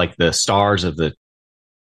some of the stars of the.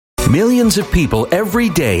 Millions of people every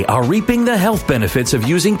day are reaping the health benefits of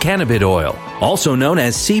using cannabis oil, also known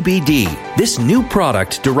as CBD. This new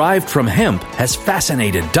product derived from hemp has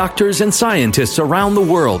fascinated doctors and scientists around the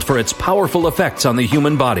world for its powerful effects on the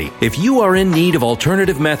human body. If you are in need of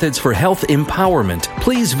alternative methods for health empowerment,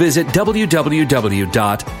 please visit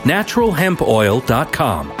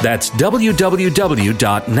www.naturalhempoil.com. That's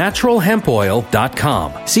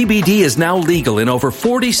www.naturalhempoil.com. CBD is now legal in over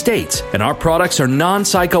 40 states, and our products are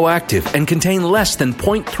non-psychoactive and contain less than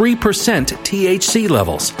 0.3% THC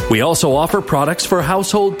levels. We also offer products for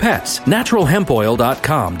household pets.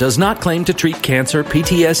 NaturalHempOil.com does not claim to treat cancer,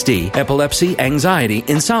 PTSD, epilepsy, anxiety,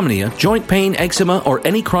 insomnia, joint pain, eczema, or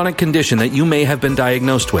any chronic condition that you may have been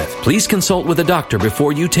diagnosed with. Please consult with a doctor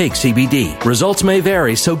before you take CBD. Results may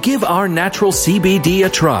vary, so give our natural CBD a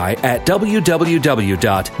try at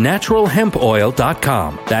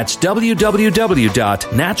www.naturalhempoil.com. That's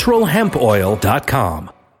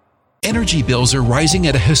www.naturalhempoil.com. Energy bills are rising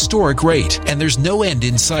at a historic rate, and there's no end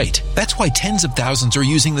in sight. That's why tens of thousands are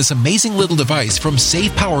using this amazing little device from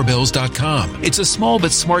SavePowerBills.com. It's a small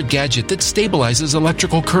but smart gadget that stabilizes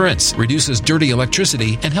electrical currents, reduces dirty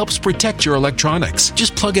electricity, and helps protect your electronics.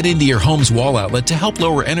 Just plug it into your home's wall outlet to help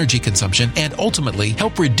lower energy consumption and ultimately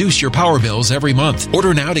help reduce your power bills every month.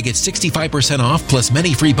 Order now to get 65% off plus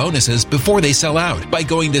many free bonuses before they sell out by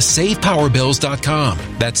going to SavePowerBills.com.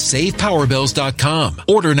 That's SavePowerBills.com.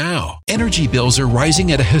 Order now. Energy bills are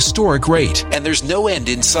rising at a historic rate, and there's no end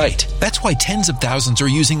in sight. That's why tens of thousands are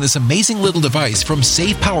using this amazing little device from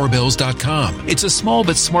SavePowerBills.com. It's a small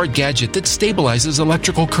but smart gadget that stabilizes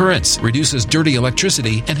electrical currents, reduces dirty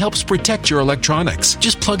electricity, and helps protect your electronics.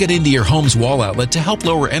 Just plug it into your home's wall outlet to help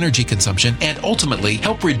lower energy consumption and ultimately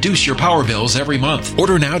help reduce your power bills every month.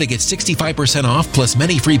 Order now to get 65% off plus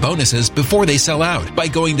many free bonuses before they sell out by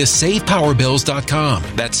going to SavePowerBills.com.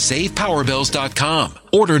 That's SavePowerBills.com.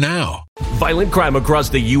 Order now. Violent crime across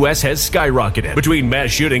the U.S. has skyrocketed. Between mass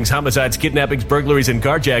shootings, homicides, kidnappings, burglaries, and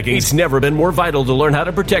carjacking, it's never been more vital to learn how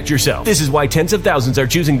to protect yourself. This is why tens of thousands are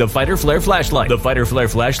choosing the Fighter Flare flashlight. The Fighter Flare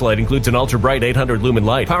flashlight includes an ultra-bright 800 lumen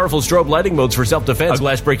light, powerful strobe lighting modes for self-defense, a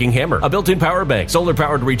glass-breaking hammer, a built-in power bank,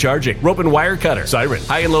 solar-powered recharging, rope and wire cutter, siren,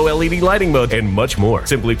 high and low LED lighting mode, and much more.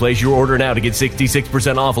 Simply place your order now to get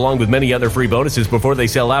 66% off along with many other free bonuses before they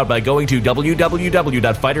sell out by going to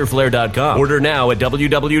www.fighterflare.com. Order now at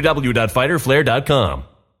www.fighterflare.com.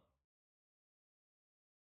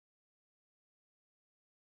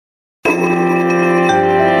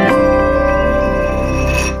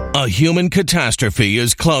 A human catastrophe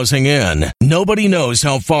is closing in. Nobody knows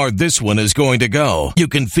how far this one is going to go. You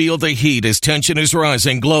can feel the heat as tension is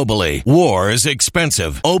rising globally. War is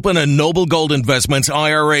expensive. Open a Noble Gold Investments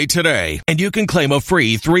IRA today, and you can claim a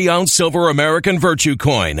free 3-ounce silver American Virtue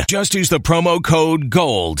coin. Just use the promo code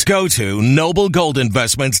GOLD. Go to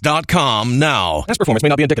noblegoldinvestments.com now. Past performance may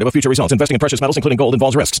not be indicative of future results. Investing in precious metals, including gold,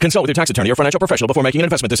 involves risks. Consult with your tax attorney or financial professional before making an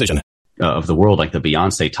investment decision. Of the world, like the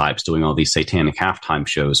Beyonce types doing all these satanic halftime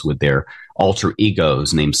shows with their alter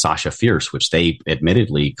egos named Sasha Fierce, which they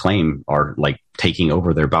admittedly claim are like taking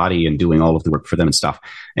over their body and doing all of the work for them and stuff.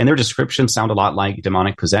 And their descriptions sound a lot like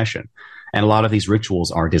demonic possession. And a lot of these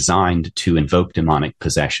rituals are designed to invoke demonic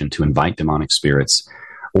possession, to invite demonic spirits,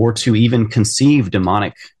 or to even conceive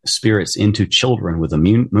demonic spirits into children with a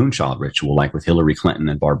moonchild ritual, like with Hillary Clinton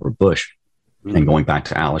and Barbara Bush. And going back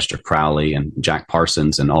to Aleister Crowley and Jack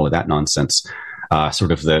Parsons and all of that nonsense,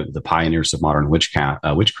 sort of the pioneers of modern witchcraft,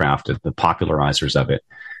 the popularizers of it.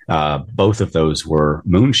 Both of those were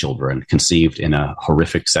moon children conceived in a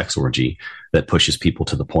horrific sex orgy that pushes people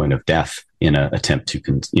to the point of death in an attempt to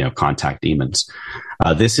contact demons.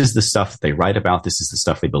 This is the stuff that they write about. This is the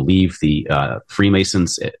stuff they believe. The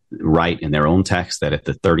Freemasons write in their own text that at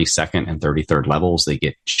the 32nd and 33rd levels, they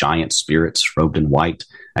get giant spirits robed in white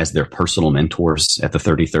as their personal mentors. At the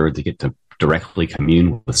 33rd, they get to directly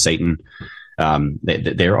commune with Satan.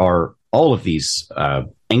 There are all of these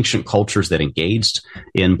ancient cultures that engaged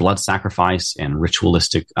in blood sacrifice and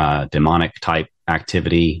ritualistic demonic type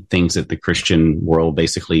activity, things that the Christian world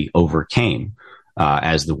basically overcame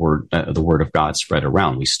as the word of God spread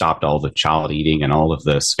around. We stopped all the child eating and all of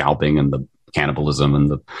the scalping and the cannibalism and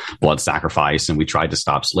the blood sacrifice, and we tried to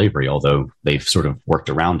stop slavery, although they've sort of worked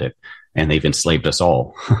around it, and they've enslaved us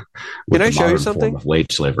all. Can I show you something? Form of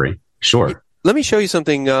wage slavery. Sure. Let me show you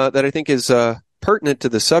something that I think is pertinent to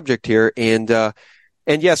the subject here. And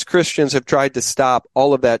yes, Christians have tried to stop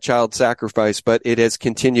all of that child sacrifice, but it has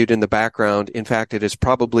continued in the background. In fact, it has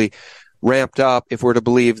probably ramped up if we're to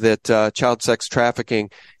believe that child sex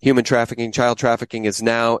trafficking, human trafficking, child trafficking is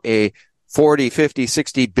now a $40, $50,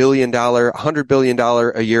 $60 billion, $100 billion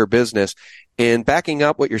a year business. And backing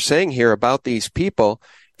up what you're saying here about these people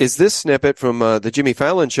is this snippet from the Jimmy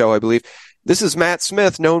Fallon show, I believe. This is Matt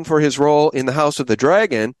Smith, known for his role in the House of the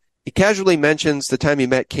Dragon. He casually mentions the time he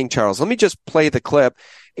met King Charles. Let me just play the clip,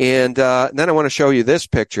 and then I want to show you this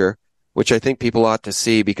picture, which I think people ought to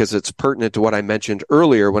see because it's pertinent to what I mentioned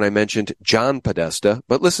earlier when I mentioned John Podesta.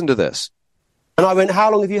 But listen to this. And I went,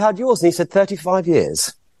 how long have you had yours? And he said, 35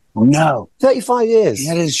 years. No. 35 years. He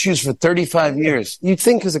had his shoes for 35 years. You'd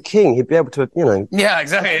think as a king he'd be able to, Yeah,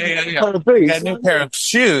 exactly. Yeah. Got a new pair of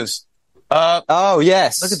shoes. Oh,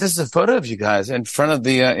 yes. Look at this. Is a photo of you guys in front of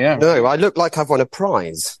the, yeah. No, I look like I've won a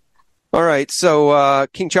prize. All right. So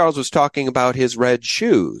King Charles was talking about his red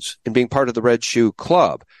shoes and being part of the Red Shoe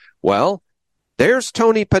Club. Well, there's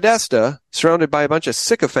Tony Podesta surrounded by a bunch of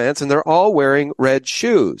sycophants, and they're all wearing red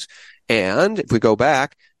shoes. And if we go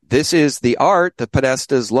back, this is the art that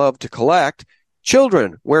Podestas love to collect,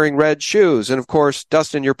 children wearing red shoes. And of course,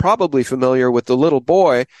 Dustin, you're probably familiar with the little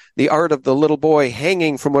boy, the art of the little boy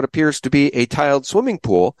hanging from what appears to be a tiled swimming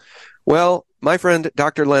pool. Well, my friend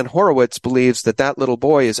Dr. Len Horowitz believes that that little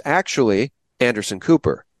boy is actually Anderson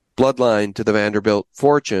Cooper, bloodline to the Vanderbilt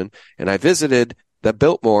fortune. And I visited the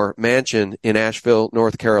Biltmore Mansion in Asheville,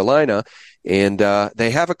 North Carolina, and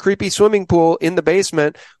they have a creepy swimming pool in the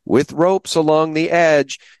basement with ropes along the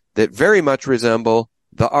edge that very much resemble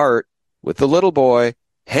the art with the little boy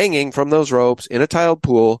hanging from those ropes in a tiled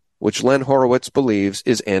pool, which Len Horowitz believes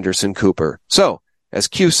is Anderson Cooper. So, as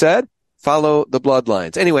Q said, follow the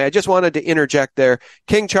bloodlines. Anyway, I just wanted to interject there.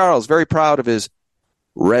 King Charles, very proud of his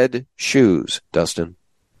red shoes, Dustin.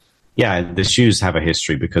 Yeah, the shoes have a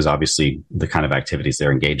history because obviously the kind of activities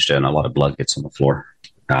they're engaged in, a lot of blood gets on the floor.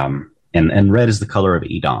 And red is the color of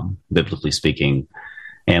Edom, biblically speaking.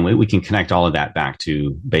 And we can connect all of that back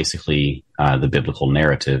to basically the biblical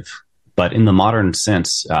narrative. But in the modern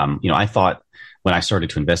sense, I thought when I started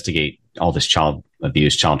to investigate all this child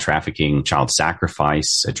abuse, child trafficking, child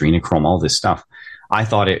sacrifice, adrenochrome, all this stuff, I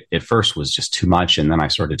thought it at first was just too much. And then I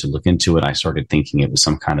started to look into it. I started thinking it was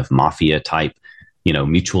some kind of mafia type,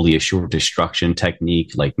 mutually assured destruction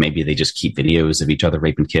technique. Like maybe they just keep videos of each other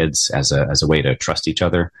raping kids as a way to trust each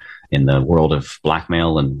other in the world of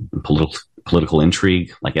blackmail and political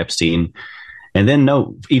intrigue like Epstein. And then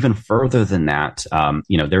no, even further than that,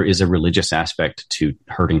 there is a religious aspect to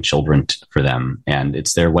hurting children for them. And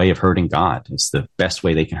it's their way of hurting God. It's the best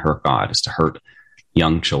way they can hurt God is to hurt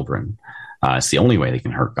young children. It's the only way they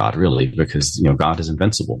can hurt God, really, because, God is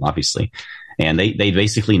invincible, obviously. And they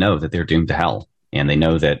basically know that they're doomed to hell. And they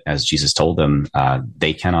know that, as Jesus told them,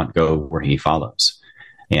 they cannot go where he follows.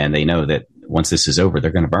 And they know that once this is over,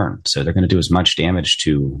 they're going to burn. So they're going to do as much damage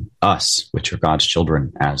to us, which are God's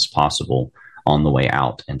children, as possible on the way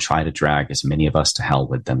out, and try to drag as many of us to hell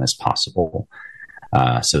with them as possible,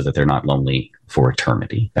 so that they're not lonely for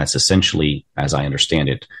eternity. That's essentially, as I understand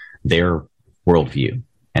it, their worldview.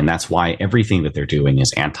 And that's why everything that they're doing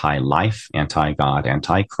is anti-life, anti-God,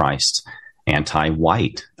 anti-Christ,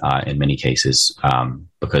 anti-white in many cases,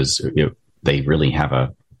 because they really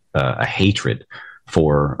have a hatred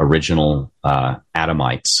for original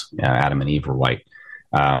Adamites. Adam and Eve were white.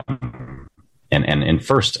 And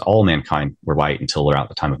first, all mankind were white until around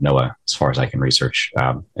the time of Noah, as far as I can research.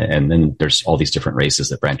 And then there's all these different races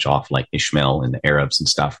that branch off, like Ishmael and the Arabs and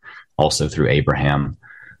stuff, also through Abraham.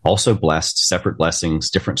 Also blessed, separate blessings,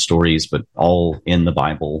 different stories, but all in the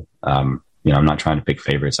Bible. I'm not trying to pick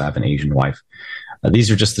favorites. I have an Asian wife. These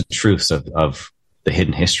are just the truths of the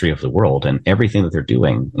hidden history of the world, and everything that they're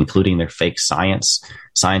doing, including their fake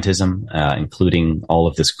scientism, including all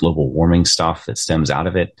of this global warming stuff that stems out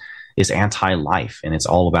of it, is anti-life. And it's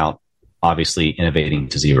all about, obviously, innovating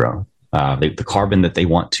to zero. The carbon that they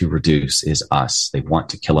want to reduce is us. They want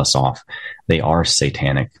to kill us off. They are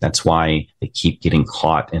satanic. That's why they keep getting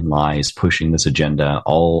caught in lies, pushing this agenda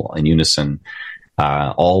all in unison,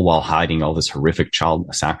 all while hiding all this horrific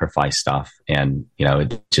child sacrifice stuff. And,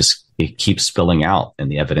 it keeps spilling out, and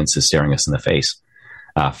the evidence is staring us in the face.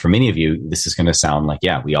 For many of you, this is going to sound like,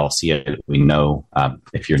 yeah, we all see it. We know.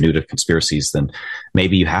 If you're new to conspiracies, then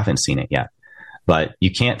maybe you haven't seen it yet. But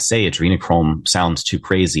you can't say adrenochrome sounds too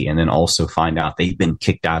crazy and then also find out they've been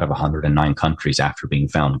kicked out of 109 countries after being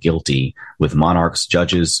found guilty with monarchs,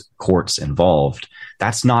 judges, courts involved.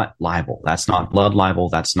 That's not libel. That's not blood libel.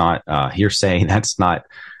 That's not hearsay. That's not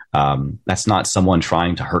someone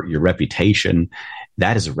trying to hurt your reputation.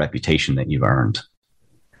 That is a reputation that you've earned.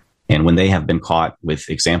 And when they have been caught with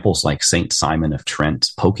examples like St. Simon of Trent,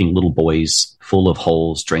 poking little boys full of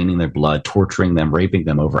holes, draining their blood, torturing them, raping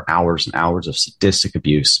them over hours and hours of sadistic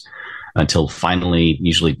abuse until finally,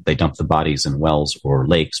 usually they dump the bodies in wells or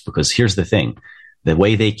lakes. Because here's the thing, the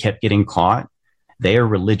way they kept getting caught, their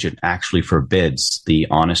religion actually forbids the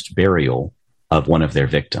honest burial of one of their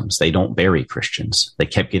victims. They don't bury Christians. They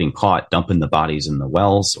kept getting caught dumping the bodies in the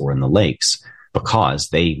wells or in the lakes because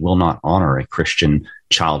they will not honor a Christian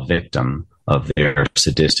child victim of their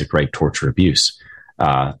sadistic rape, torture, abuse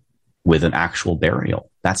with an actual burial.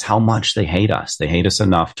 That's how much they hate us. They hate us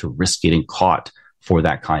enough to risk getting caught for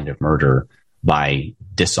that kind of murder by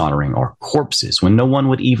dishonoring our corpses when no one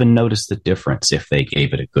would even notice the difference if they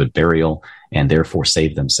gave it a good burial and therefore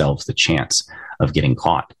save themselves the chance of getting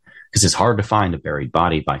caught. Because it's hard to find a buried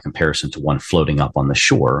body by comparison to one floating up on the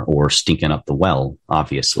shore or stinking up the well,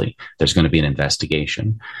 obviously. There's going to be an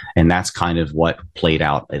investigation. And that's kind of what played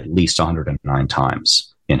out at least 109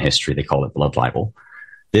 times in history. They call it blood libel.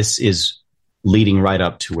 This is leading right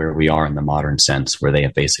up to where we are in the modern sense, where they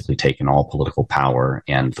have basically taken all political power,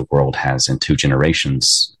 and the world has, in 2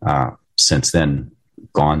 generations since then,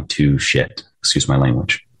 gone to shit. Excuse my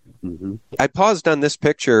language. Mm-hmm. I paused on this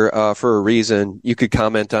picture for a reason. You could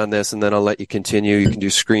comment on this, and then I'll let you continue. You can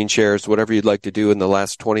do screen shares, whatever you'd like to do in the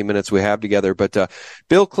last 20 minutes we have together. But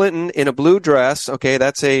Bill Clinton in a blue dress. Okay,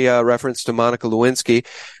 that's a reference to Monica Lewinsky.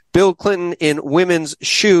 Bill Clinton in women's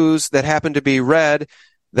shoes that happen to be red.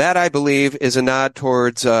 That, I believe, is a nod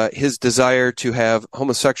towards his desire to have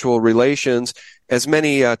homosexual relations, as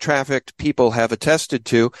many trafficked people have attested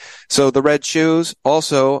to. So the red shoes,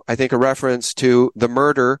 also, I think, a reference to the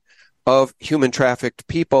murder of human trafficked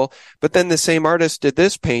people. But then the same artist did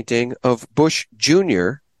this painting of Bush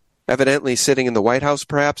Jr., evidently sitting in the White House,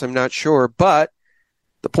 perhaps, I'm not sure. But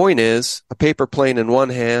the point is, a paper plane in one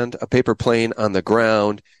hand, a paper plane on the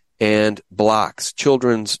ground, and blocks,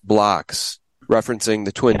 children's blocks, referencing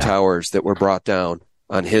the Twin Towers that were brought down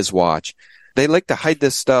on his watch. They like to hide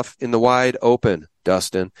this stuff in the wide open,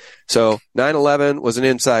 Dustin. So 9/11 was an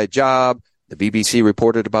inside job. The BBC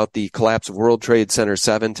reported about the collapse of World Trade Center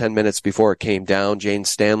 7, 10 minutes before it came down. Jane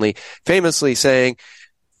Stanley famously saying,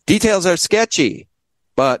 details are sketchy,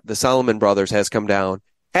 but the Solomon Brothers has come down.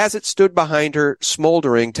 As it stood behind her,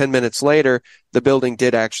 smoldering 10 minutes later, the building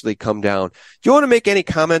did actually come down. Do you want to make any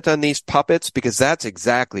comment on these puppets? Because that's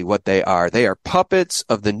exactly what they are. They are puppets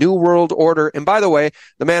of the New World Order. And by the way,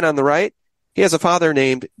 the man on the right, he has a father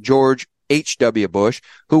named George H.W. Bush,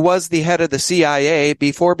 who was the head of the CIA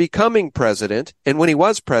before becoming president. And when he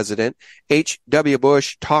was president, H.W.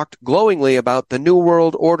 Bush talked glowingly about the New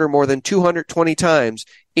World Order more than 220 times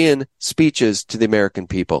in speeches to the American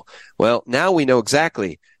people. Well, now we know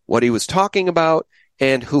exactly what he was talking about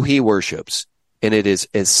and who he worships. And it is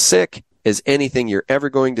as sick as anything you're ever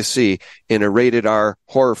going to see in a rated R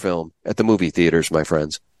horror film at the movie theaters, my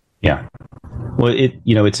friends. Yeah. Well,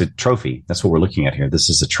 it's a trophy. That's what we're looking at here. This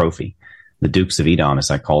is a trophy. The Dukes of Edom, as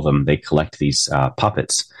I call them, they collect these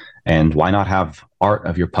puppets. And why not have art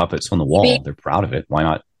of your puppets on the wall? They're proud of it. Why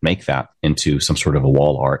not make that into some sort of a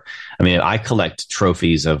wall art? I mean, I collect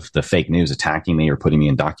trophies of the fake news attacking me or putting me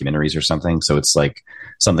in documentaries or something. So it's like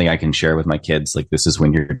something I can share with my kids. Like, this is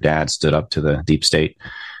when your dad stood up to the deep state.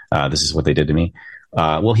 This is what they did to me.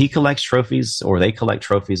 Well, he collects trophies, or they collect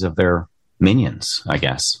trophies of their minions, I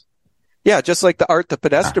guess. Yeah, just like the art the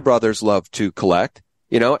Podesta brothers love to collect,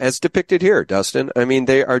 as depicted here, Dustin. I mean,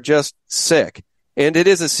 they are just sick. And it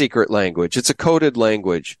is a secret language. It's a coded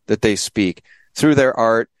language that they speak through their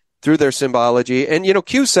art, through their symbology. And,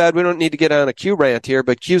 Q said, we don't need to get on a Q rant here,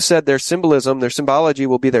 but Q said their symbolism, their symbology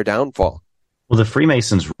will be their downfall. Well, the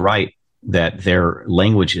Freemasons write that their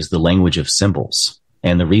language is the language of symbols.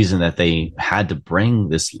 And the reason that they had to bring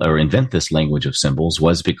this or invent this language of symbols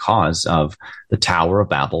was because of the Tower of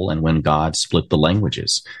Babel and when God split the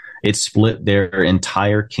languages. It split their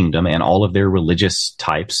entire kingdom and all of their religious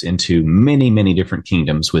types into many, many different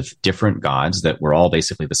kingdoms with different gods that were all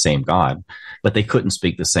basically the same God, but they couldn't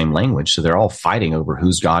speak the same language. So they're all fighting over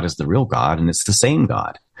whose God is the real God, and it's the same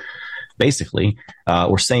God, basically,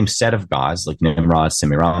 or same set of gods like Nimrod,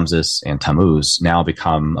 Semiramis, and Tammuz now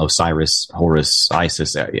become Osiris, Horus,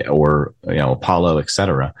 Isis, or Apollo,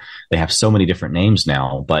 etc. They have so many different names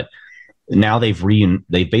now, but now they've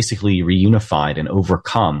basically reunified and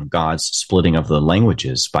overcome God's splitting of the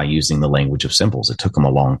languages by using the language of symbols. It took them a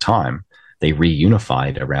long time. They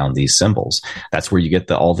reunified around these symbols. That's where you get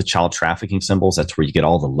all the child trafficking symbols. That's where you get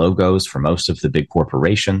all the logos for most of the big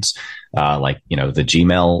corporations, like, the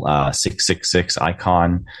Gmail 666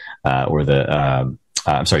 icon, or the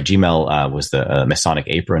Gmail was the Masonic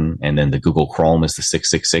apron, and then the Google Chrome is the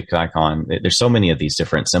 666 icon. There's so many of these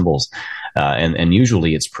different symbols, and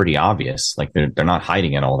usually it's pretty obvious. Like they're not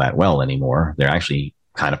hiding it all that well anymore. They're actually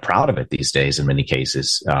kind of proud of it these days in many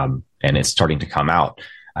cases, and it's starting to come out.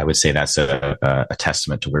 I would say that's a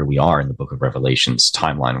testament to where we are in the book of Revelations,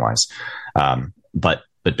 timeline-wise. But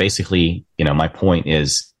basically, my point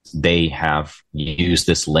is they have used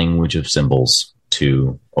this language of symbols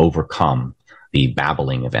to overcome the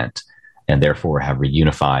babbling event, and therefore have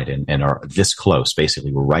reunified and are this close.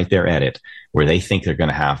 Basically, we're right there at it, where they think they're going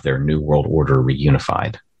to have their new world order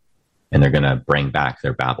reunified, and they're going to bring back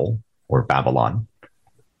their Babel or Babylon.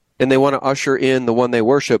 And they want to usher in the one they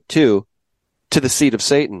worship to the seat of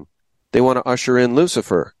Satan. They want to usher in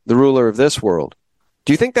Lucifer, the ruler of this world.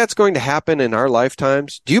 Do you think that's going to happen in our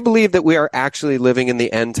lifetimes? Do you believe that we are actually living in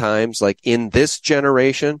the end times, like in this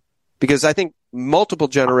generation? Because I think multiple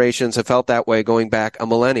generations have felt that way going back a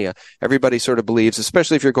millennia. Everybody sort of believes,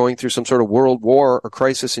 especially if you're going through some sort of world war or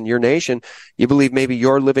crisis in your nation, you believe maybe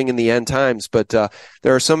you're living in the end times. But there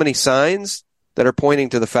are so many signs that are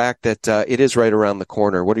pointing to the fact that it is right around the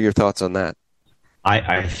corner. What are your thoughts on that?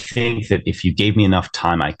 I think that if you gave me enough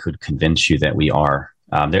time, I could convince you that we are.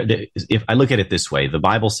 If I look at it this way, the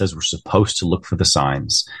Bible says we're supposed to look for the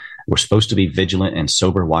signs. We're supposed to be vigilant and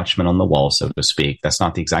sober watchmen on the wall, so to speak. That's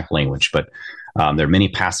not the exact language, but there are many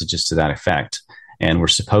passages to that effect. And we're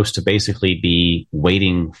supposed to basically be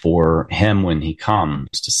waiting for him when he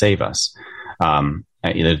comes to save us.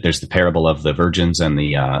 There's the parable of the virgins and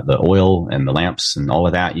the oil and the lamps and all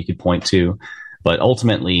of that you could point to. But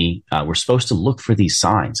ultimately, we're supposed to look for these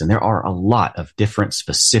signs. And there are a lot of different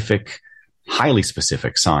specific, highly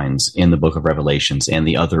specific signs in the book of Revelations and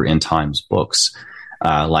the other end times books,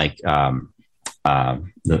 like the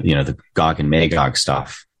Gog and Magog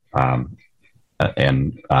stuff,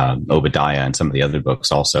 and Obadiah and some of the other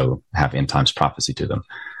books also have end times prophecy to them.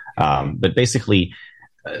 But basically,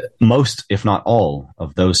 most, if not all,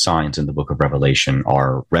 of those signs in the book of Revelation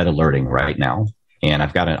are red alerting right now. And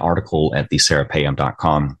I've got an article at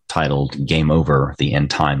theserapeum.com titled Game Over, the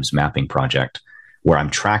End Times Mapping Project, where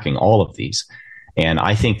I'm tracking all of these. And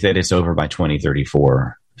I think that it's over by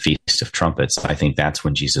 2034, Feast of Trumpets. I think that's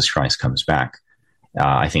when Jesus Christ comes back.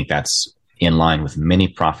 I think that's in line with many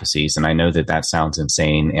prophecies. And I know that sounds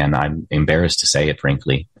insane, and I'm embarrassed to say it,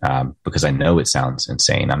 frankly, because I know it sounds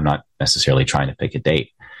insane. I'm not necessarily trying to pick a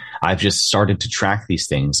date. I've just started to track these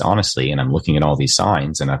things, honestly, and I'm looking at all these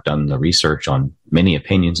signs, and I've done the research on many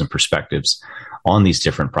opinions and perspectives on these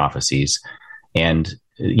different prophecies. And,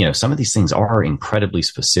 some of these things are incredibly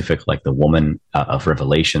specific, like the woman of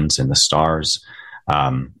Revelations and the stars.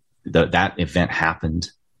 That event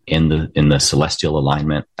happened in the celestial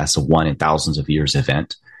alignment. That's a 1 in thousands of years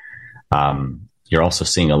event. You're also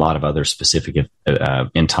seeing a lot of other specific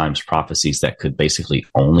end times prophecies that could basically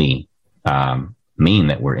only mean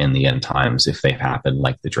that we're in the end times if they've happened,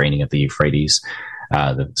 like the draining of the Euphrates,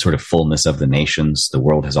 the sort of fullness of the nations. The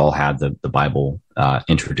world has all had the Bible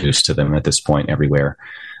introduced to them at this point everywhere.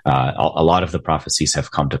 A lot of the prophecies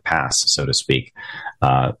have come to pass, so to speak,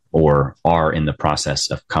 or are in the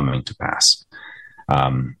process of coming to pass.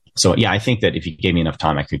 So I think that if you gave me enough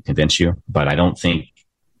time, I could convince you, but I don't think,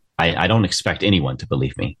 I don't expect anyone to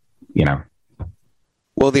believe me,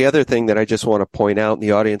 Well, the other thing that I just want to point out, and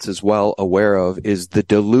the audience is well aware of, is the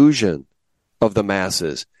delusion of the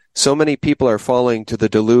masses. So many people are falling to the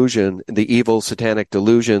delusion, the evil satanic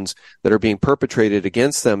delusions that are being perpetrated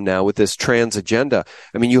against them now with this trans agenda.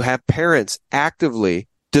 I mean, you have parents actively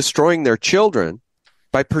destroying their children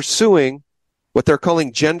by pursuing what they're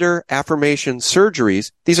calling gender affirmation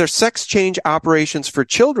surgeries. These are sex change operations for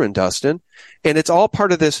children, Dustin, and it's all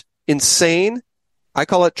part of this insane, I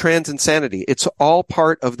call it trans insanity. It's all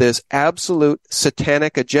part of this absolute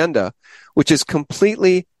satanic agenda, which is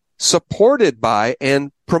completely supported by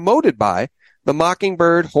and promoted by the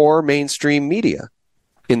Mockingbird whore mainstream media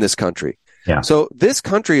in this country. Yeah. So this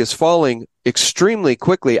country is falling extremely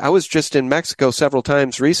quickly. I was just in Mexico several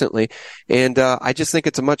times recently, and I just think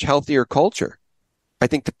it's a much healthier culture. I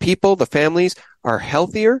think the people, the families are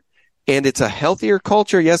healthier, and it's a healthier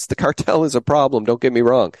culture. Yes, the cartel is a problem. Don't get me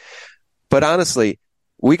wrong. But honestly,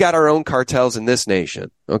 we got our own cartels in this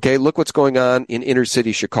nation. Okay, look what's going on in inner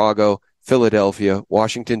city Chicago. Philadelphia,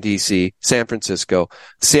 Washington, D.C., San Francisco,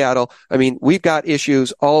 Seattle. I mean, we've got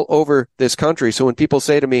issues all over this country. So when people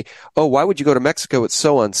say to me, oh, why would you go to Mexico? It's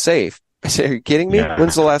so unsafe. I say, are you kidding me? Yeah.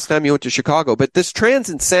 When's the last time you went to Chicago? But this trans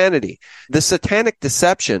insanity, the satanic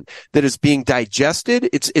deception that is being digested,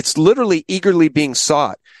 it's literally eagerly being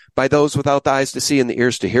sought by those without the eyes to see and the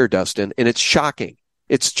ears to hear, Dustin. And it's shocking.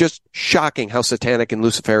 It's just shocking how satanic and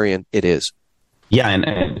Luciferian it is. Yeah,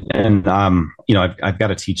 and I've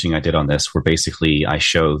got a teaching I did on this where basically I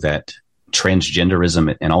show that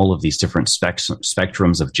transgenderism and all of these different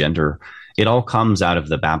spectrums of gender, it all comes out of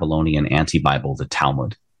the Babylonian anti-Bible, the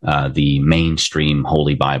Talmud, the mainstream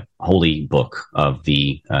holy book of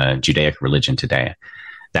the Judaic religion today.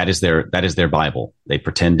 That is their Bible. They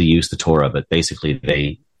pretend to use the Torah, but basically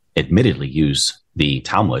they admittedly use the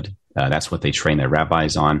Talmud. That's what they train their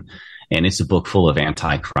rabbis on. And it's a book full of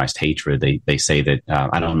anti-Christ hatred. They say that,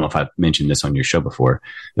 I don't know if I've mentioned this on your show before,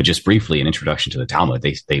 but just briefly, an introduction to the Talmud,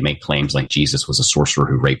 they make claims like Jesus was a sorcerer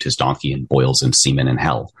who raped his donkey and boils in semen in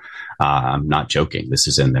hell. I'm not joking. This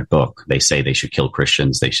is in their book. They say they should kill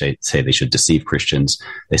Christians. They say they should deceive Christians.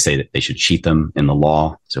 They say that they should cheat them in the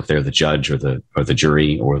law. So if they're the judge or the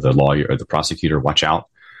jury or the lawyer or the prosecutor, watch out.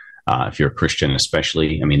 If you're a Christian,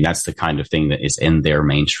 especially, I mean, that's the kind of thing that is in their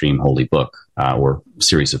mainstream holy book or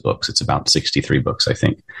series of books. It's about 63 books, I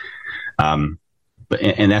think. And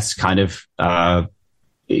that's kind of,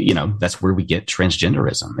 that's where we get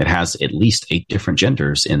transgenderism. It has at least 8 different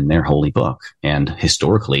genders in their holy book. And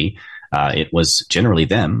historically, it was generally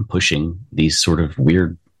them pushing these sort of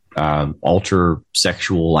weird alter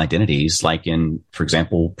sexual identities, like in, for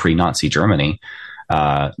example, pre-Nazi Germany.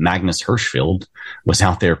 Magnus Hirschfeld was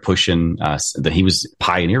out there pushing that he was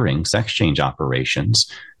pioneering sex change operations,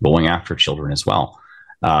 going after children as well.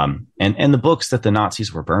 And the books that the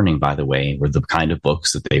Nazis were burning, by the way, were the kind of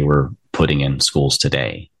books that they were putting in schools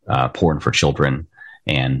today, porn for children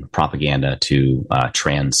and propaganda to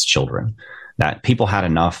trans children. That people had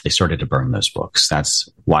enough. They started to burn those books. That's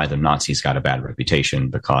why the Nazis got a bad reputation,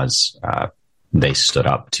 because they stood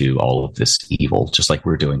up to all of this evil, just like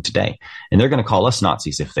we're doing today. And they're going to call us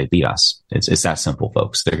Nazis if they beat us. It's that simple,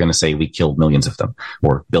 folks. They're going to say we killed millions of them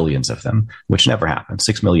or billions of them, which never happened.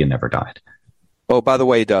 6 million never died. Oh, by the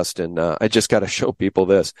way, Dustin, I just got to show people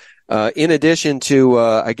this. In addition to,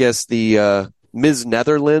 the Ms.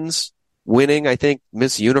 Netherlands winning, I think,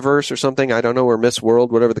 Miss Universe or something. I don't know, or Miss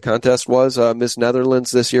World, whatever the contest was. Miss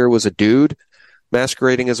Netherlands this year was a dude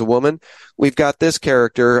masquerading as a woman. We've got this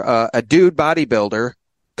character, a dude bodybuilder,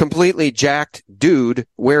 completely jacked dude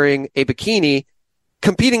wearing a bikini,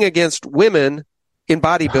 competing against women in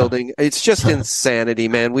bodybuilding. It's just insanity,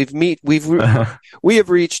 man. We have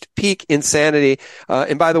reached peak insanity.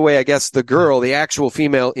 And by the way, I guess the girl, the actual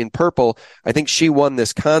female in purple, I think she won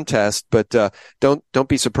this contest, but don't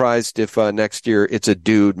be surprised if next year it's a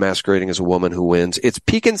dude masquerading as a woman who wins. It's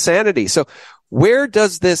peak insanity. So where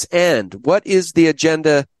does this end? What is the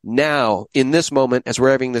agenda now in this moment as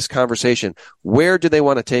we're having this conversation? Where do they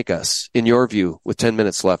want to take us, in your view, with 10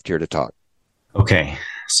 minutes left here to talk? Okay.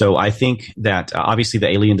 So I think that obviously the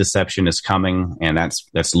alien deception is coming, and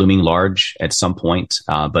that's looming large at some point.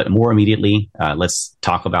 But more immediately, let's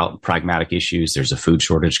talk about pragmatic issues. There's a food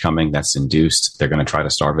shortage coming that's induced. They're going to try to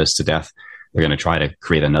starve us to death. They're going to try to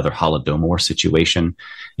create another Holodomor situation.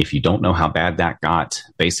 If you don't know how bad that got,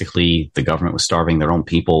 basically the government was starving their own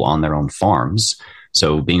people on their own farms.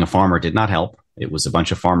 So being a farmer did not help. It was a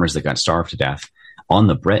bunch of farmers that got starved to death in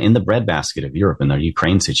the breadbasket of Europe, in the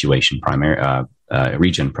Ukraine situation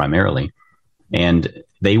region primarily. And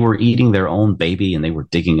they were eating their own baby, and they were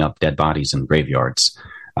digging up dead bodies in graveyards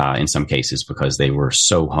in some cases because they were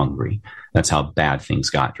so hungry. That's how bad things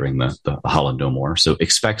got during the Holodomor. So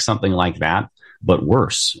expect something like that, but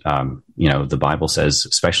worse. The Bible says,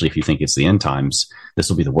 especially if you think it's the end times, this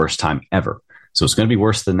will be the worst time ever. So it's going to be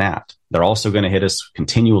worse than that. They're also going to hit us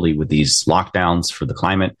continually with these lockdowns for the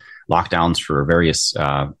climate, lockdowns for various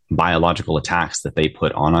biological attacks that they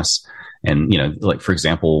put on us. And, like, for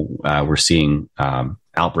example, we're seeing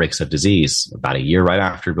outbreaks of disease about a year right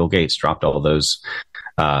after Bill Gates dropped all those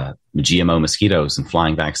GMO mosquitoes and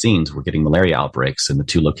flying vaccines. We're getting malaria outbreaks in the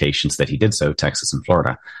 2 locations that he did so, Texas and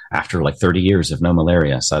Florida. After like 30 years of no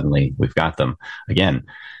malaria, suddenly we've got them again.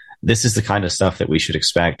 This is the kind of stuff that we should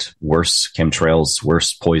expect. Worse chemtrails,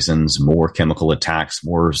 worse poisons, more chemical attacks,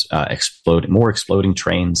 more exploding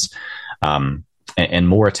trains, and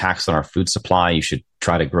more attacks on our food supply. You should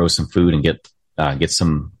try to grow some food and get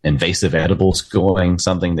some invasive edibles going,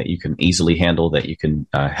 something that you can easily handle, that you can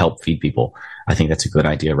help feed people. I think that's a good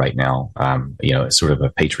idea right now. Sort of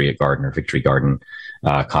a Patriot Garden or Victory Garden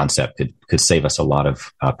concept could save us a lot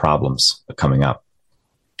of problems coming up.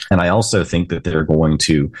 And I also think that they're going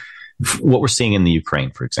to, what we're seeing in the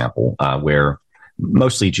Ukraine, for example, where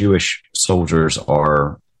mostly Jewish soldiers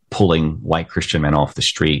are pulling white Christian men off the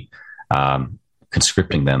street,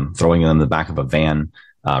 conscripting them, throwing them in the back of a van,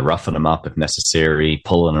 roughing them up if necessary,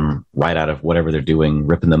 pulling them right out of whatever they're doing,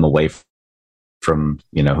 ripping them away from,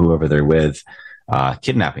 whoever they're with,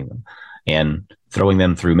 kidnapping them and throwing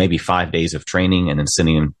them through maybe 5 days of training and then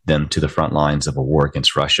sending them to the front lines of a war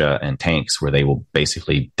against Russia and tanks where they will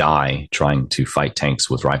basically die trying to fight tanks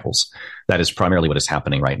with rifles. That is primarily what is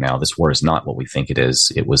happening right now. This war is not what we think it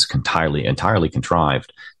is. It was entirely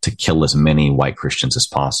contrived to kill as many white Christians as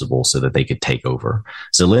possible so that they could take over.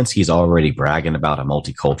 Zelensky's already bragging about a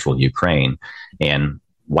multicultural Ukraine, and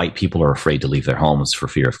white people are afraid to leave their homes for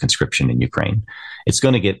fear of conscription in Ukraine. It's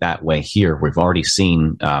going to get that way here. We've already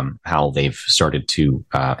seen how they've started to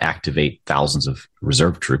activate thousands of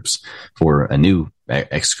reserve troops for a new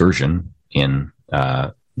excursion in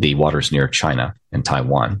the waters near China and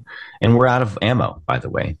Taiwan. And we're out of ammo, by the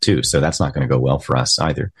way, too. So that's not going to go well for us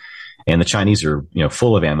either. And the Chinese are,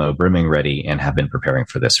 full of ammo, brimming ready, and have been preparing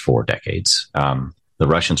for this for decades. The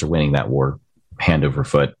Russians are winning that war hand over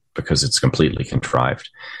foot because it's completely contrived.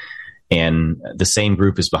 And the same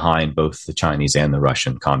group is behind both the Chinese and the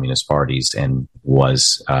Russian Communist parties and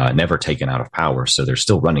was never taken out of power. So they're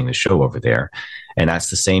still running the show over there. And that's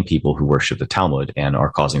the same people who worship the Talmud and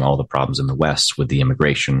are causing all the problems in the West with the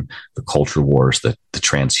immigration, the culture wars, the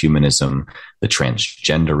transhumanism, the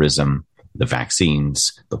transgenderism, the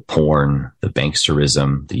vaccines, the porn, the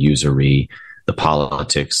banksterism, the usury, the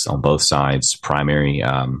politics on both sides, primary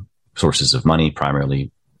sources of money,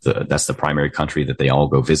 primarily that's the primary country that they all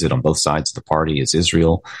go visit on both sides of the party is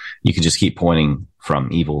Israel. You can just keep pointing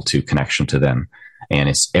from evil to connection to them. And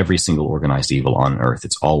it's every single organized evil on earth.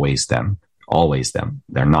 It's always them, always them.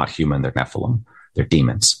 They're not human. They're Nephilim. They're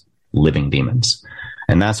demons, living demons.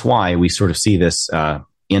 And that's why we sort of see this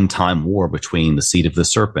end time war between the seed of the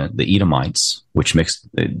serpent, the Edomites, which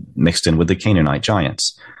mixed in with the Canaanite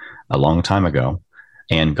giants a long time ago,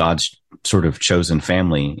 and God's sort of chosen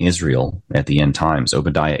family, Israel, at the end times.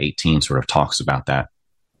 Obadiah 18 sort of talks about that,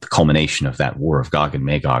 the culmination of that war of Gog and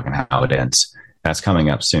Magog and how it ends. That's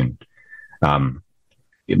coming up soon.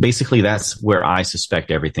 Basically, that's where I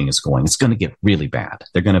suspect everything is going. It's going to get really bad.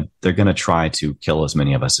 They're going to try to kill as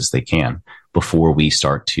many of us as they can before we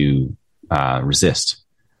start to resist.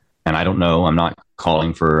 And I don't know. I'm not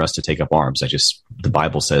calling for us to take up arms. The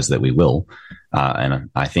Bible says that we will.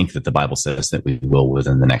 And I think that the Bible says that we will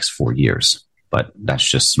within the next 4 years. But that's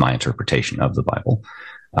just my interpretation of the Bible.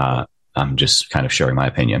 I'm just kind of sharing my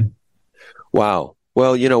opinion. Wow.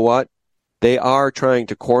 Well, you know what? They are trying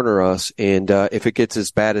to corner us. And if it gets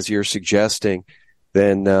as bad as you're suggesting,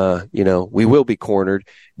 then, we will be cornered.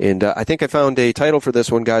 And I think I found a title for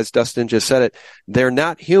this one, guys. Dustin just said it. They're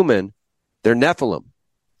not human. They're Nephilim.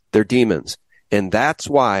 They're demons. And that's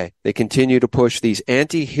why they continue to push these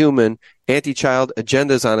anti-human, anti-child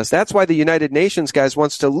agendas on us. That's why the United Nations, guys,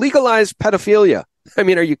 wants to legalize pedophilia. I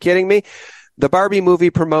mean, are you kidding me? The Barbie movie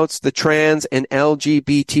promotes the trans and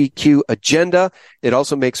LGBTQ agenda. It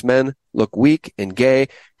also makes men look weak and gay.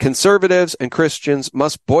 Conservatives and Christians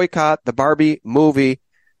must boycott the Barbie movie.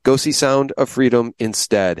 Go see Sound of Freedom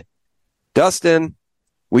instead. Dustin,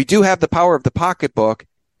 we do have the power of the pocketbook.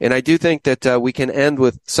 And I do think that we can end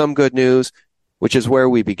with some good news, which is where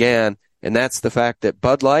we began, and that's the fact that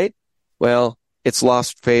Bud Light, well, it's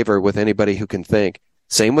lost favor with anybody who can think.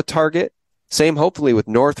 Same with Target, same hopefully with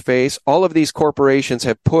North Face. All of these corporations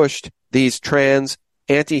have pushed these trans,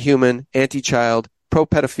 anti-human, anti-child,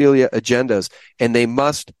 pro-pedophilia agendas, and they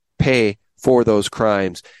must pay for those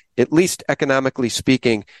crimes, at least economically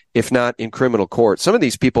speaking, if not in criminal court. Some of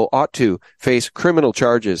these people ought to face criminal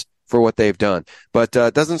charges for what they've done. But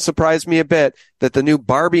it doesn't surprise me a bit that the new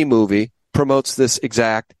Barbie movie promotes this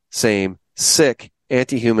exact same sick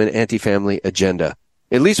anti-human, anti-family agenda.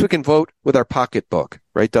 At least we can vote with our pocketbook.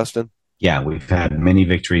 Right, Dustin? Yeah, we've had many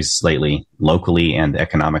victories lately, locally and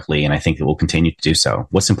economically, and I think that we'll continue to do so.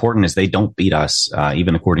 What's important is they don't beat us,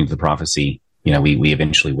 even according to the prophecy. We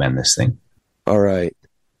eventually win this thing. All right.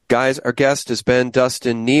 Guys, our guest has been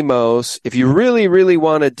Dustin Nemos. If you really, really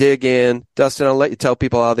want to dig in, Dustin, I'll let you tell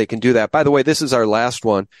people how they can do that. By the way, this is our last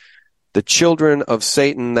one. The Children of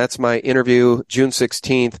Satan. That's my interview, June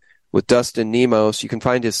 16th, with Dustin Nemos. You can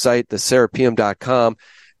find his site, theserapeum.com.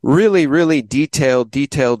 Really, really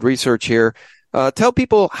detailed research here. Tell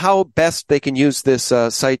people how best they can use this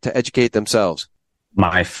site to educate themselves.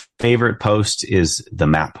 My favorite post is the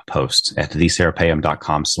map post at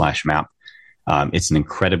theserapeum.com/map. It's an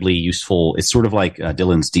incredibly useful, it's sort of like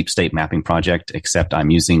Dylan's deep state mapping project, except I'm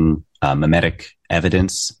using mimetic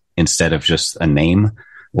evidence instead of just a name.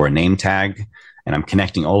 or a name tag. And I'm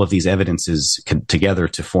connecting all of these evidences together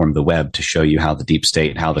to form the web to show you how the deep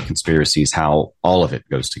state, how the conspiracies, how all of it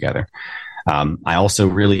goes together. I also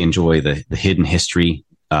really enjoy the Hidden History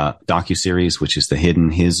docuseries, which is the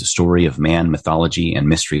his story of man, mythology, and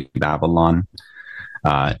mystery Babylon.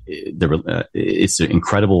 It's an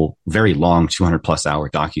incredible, very long, 200+ hour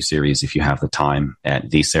docuseries if you have the time at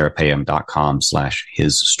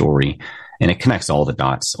theserapeum.com/his story. And it connects all the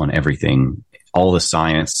dots on everything, all the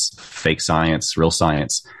science, fake science, real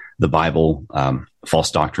science, the Bible, false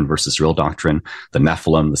doctrine versus real doctrine, the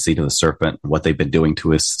Nephilim, the seed of the serpent, what they've been doing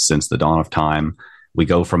to us since the dawn of time. We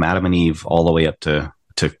go from Adam and Eve all the way up to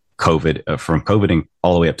COVID, from COVID and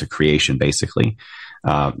all the way up to creation, basically.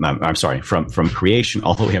 I'm sorry, from creation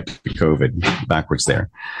all the way up to COVID, backwards there.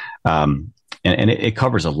 And it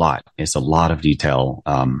covers a lot. It's a lot of detail.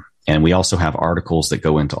 And we also have articles that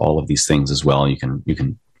go into all of these things as well. You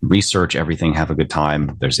can research everything, have a good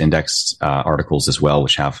time. There's indexed articles as well,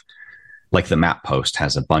 which have, like the map post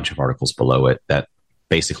has a bunch of articles below it that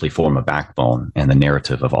basically form a backbone and the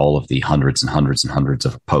narrative of all of the hundreds and hundreds and hundreds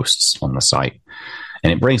of posts on the site.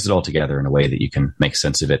 And it brings it all together in a way that you can make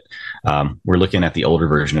sense of it. We're looking at the older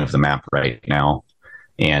version of the map right now,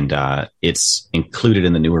 and it's included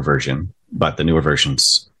in the newer version, but the newer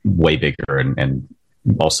version's way bigger, and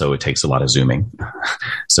also it takes a lot of zooming.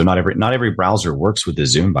 So not every browser works with the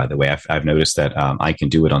zoom, by the way. I've noticed that I can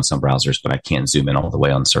do it on some browsers, but I can't zoom in all the way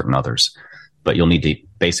on certain others. But you'll need to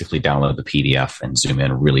basically download the PDF and zoom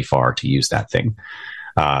in really far to use that thing.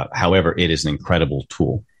 However, it is an incredible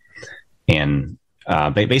tool. And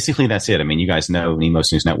basically, that's it. I mean, you guys know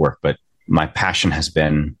Nemos News Network, but my passion has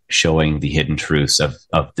been showing the hidden truths of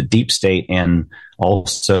the deep state and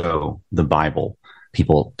also the Bible.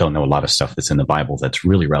 People don't know a lot of stuff that's in the Bible that's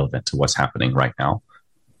really relevant to what's happening right now.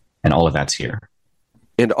 And all of that's here.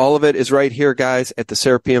 And all of it is right here, guys, at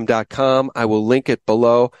theserapeum.com. I will link it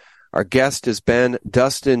below. Our guest has been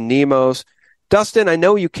Dustin Nemos. Dustin, I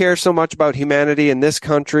know you care so much about humanity in this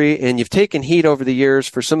country, and you've taken heat over the years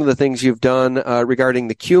for some of the things you've done regarding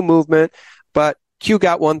the Q movement. But Q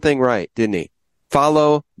got one thing right, didn't he?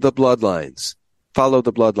 Follow the bloodlines. Follow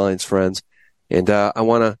the bloodlines, friends. And I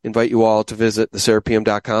want to invite you all to visit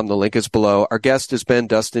theserapeum.com. The link is below. Our guest has been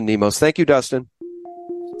Dustin Nemos. Thank you, Dustin.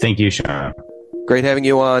 Thank you, Sean. Great having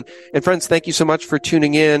you on. And friends, thank you so much for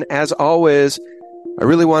tuning in. As always, I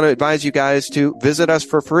really want to advise you guys to visit us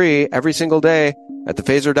for free every single day at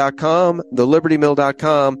thephaser.com,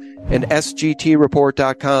 thelibertymill.com, and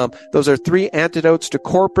sgtreport.com. Those are 3 antidotes to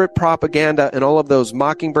corporate propaganda and all of those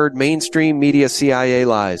mockingbird mainstream media CIA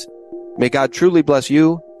lies. May God truly bless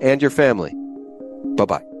you and your family.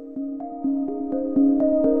 Bye-bye.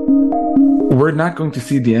 We're not going to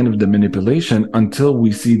see the end of the manipulation until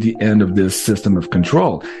we see the end of this system of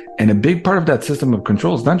control. And a big part of that system of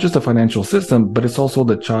control is not just the financial system, but it's also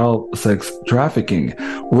the child sex trafficking.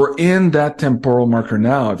 We're in that temporal marker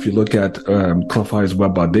now. If you look at Clefai's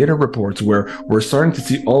WebBot data reports, where we're starting to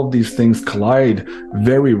see all of these things collide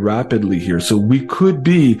very rapidly here. So we could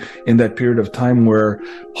be in that period of time where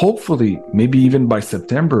hopefully, maybe even by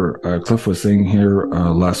September, Cliff was saying here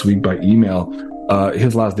last week by email,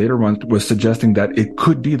 his last data run was suggesting that it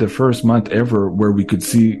could be the first month ever where we could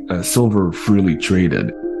see silver freely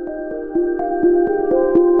traded.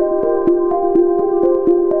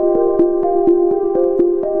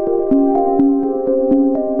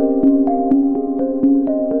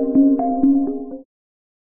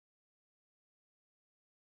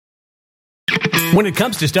 When it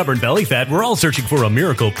comes to stubborn belly fat, we're all searching for a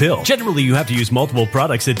miracle pill. Generally, you have to use multiple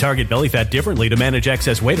products that target belly fat differently to manage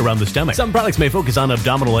excess weight around the stomach. Some products may focus on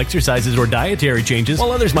abdominal exercises or dietary changes,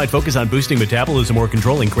 while others might focus on boosting metabolism or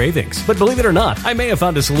controlling cravings. But believe it or not, I may have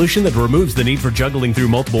found a solution that removes the need for juggling through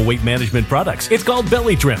multiple weight management products. It's called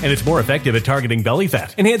Belly Trim, and it's more effective at targeting belly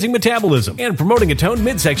fat, enhancing metabolism, and promoting a toned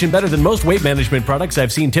midsection better than most weight management products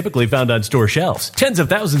I've seen typically found on store shelves. Tens of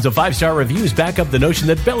thousands of 5-star reviews back up the notion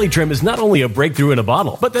that Belly Trim is not only a breakthrough in a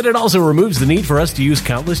bottle, but that it also removes the need for us to use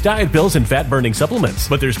countless diet pills and fat-burning supplements.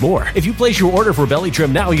 But there's more. If you place your order for Belly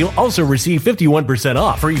Trim now, you'll also receive 51%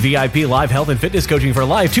 off, free VIP live health and fitness coaching for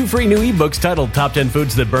life, 2 free new ebooks titled Top 10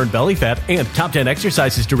 Foods That Burn Belly Fat and Top 10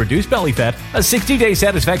 Exercises to Reduce Belly Fat, a 60-day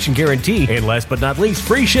satisfaction guarantee, and last but not least,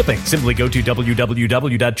 free shipping. Simply go to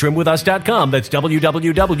www.trimwithus.com. That's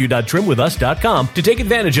www.trimwithus.com to take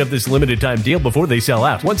advantage of this limited time deal before they sell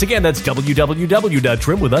out. Once again, that's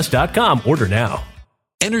www.trimwithus.com. Order now.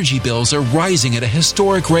 Energy bills are rising at a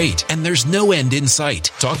historic rate, and there's no end in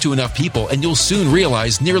sight. Talk to enough people, and you'll soon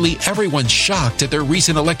realize nearly everyone's shocked at their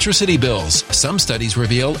recent electricity bills. Some studies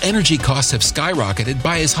reveal energy costs have skyrocketed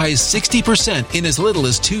by as high as 60% in as little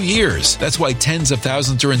as 2 years. That's why tens of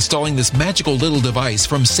thousands are installing this magical little device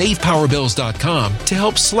from SavePowerBills.com to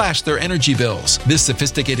help slash their energy bills. This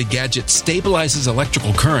sophisticated gadget stabilizes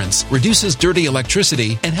electrical currents, reduces dirty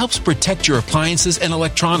electricity, and helps protect your appliances and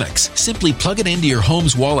electronics. Simply plug it into your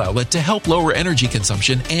home's wall outlet to help lower energy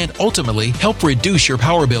consumption and ultimately help reduce your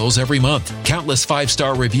power bills every month. Countless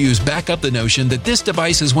 5-star reviews back up the notion that this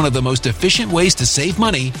device is one of the most efficient ways to save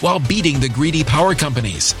money while beating the greedy power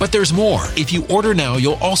companies. But there's more. If you order now,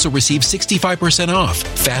 you'll also receive 65% off,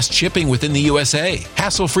 fast shipping within the USA,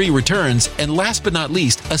 hassle-free returns, and last but not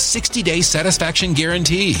least, a 60-day satisfaction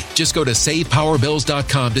guarantee. Just go to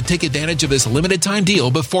SavePowerBills.com to take advantage of this limited time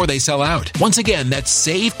deal before they sell out. Once again, that's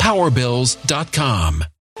SavePowerBills.com.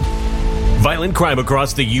 Violent crime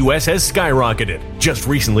across the U.S. has skyrocketed. Just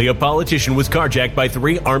recently, a politician was carjacked by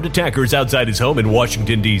 3 armed attackers outside his home in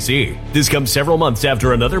Washington, D.C. This comes several months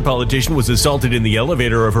after another politician was assaulted in the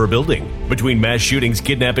elevator of her building. Between mass shootings,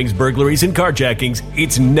 kidnappings, burglaries, and carjackings,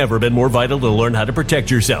 it's never been more vital to learn how to protect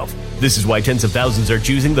yourself. This is why tens of thousands are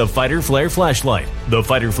choosing the Fighter Flare flashlight. The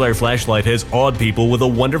Fighter Flare flashlight has awed people with a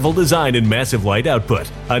wonderful design and massive light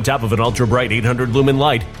output. On top of an ultra-bright 800 lumen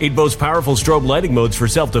light, it boasts powerful strobe lighting modes for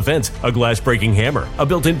self-defense, a glass-breaking hammer, a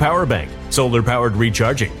built-in power bank, solar-powered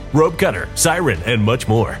recharging, rope cutter, siren, and much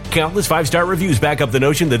more. Countless 5-star reviews back up the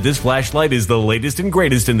notion that this flashlight is the latest and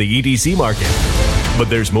greatest in the EDC market. But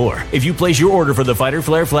there's more. If you place your order for the Fighter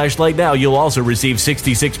Flare flashlight now, you'll also receive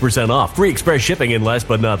 66% off, free express shipping, and last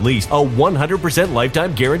but not least, a 100%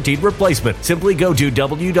 lifetime guaranteed replacement. Simply go to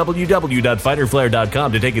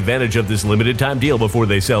www.fighterflare.com to take advantage of this limited time deal before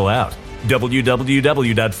they sell out.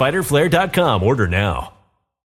 www.fighterflare.com. Order now.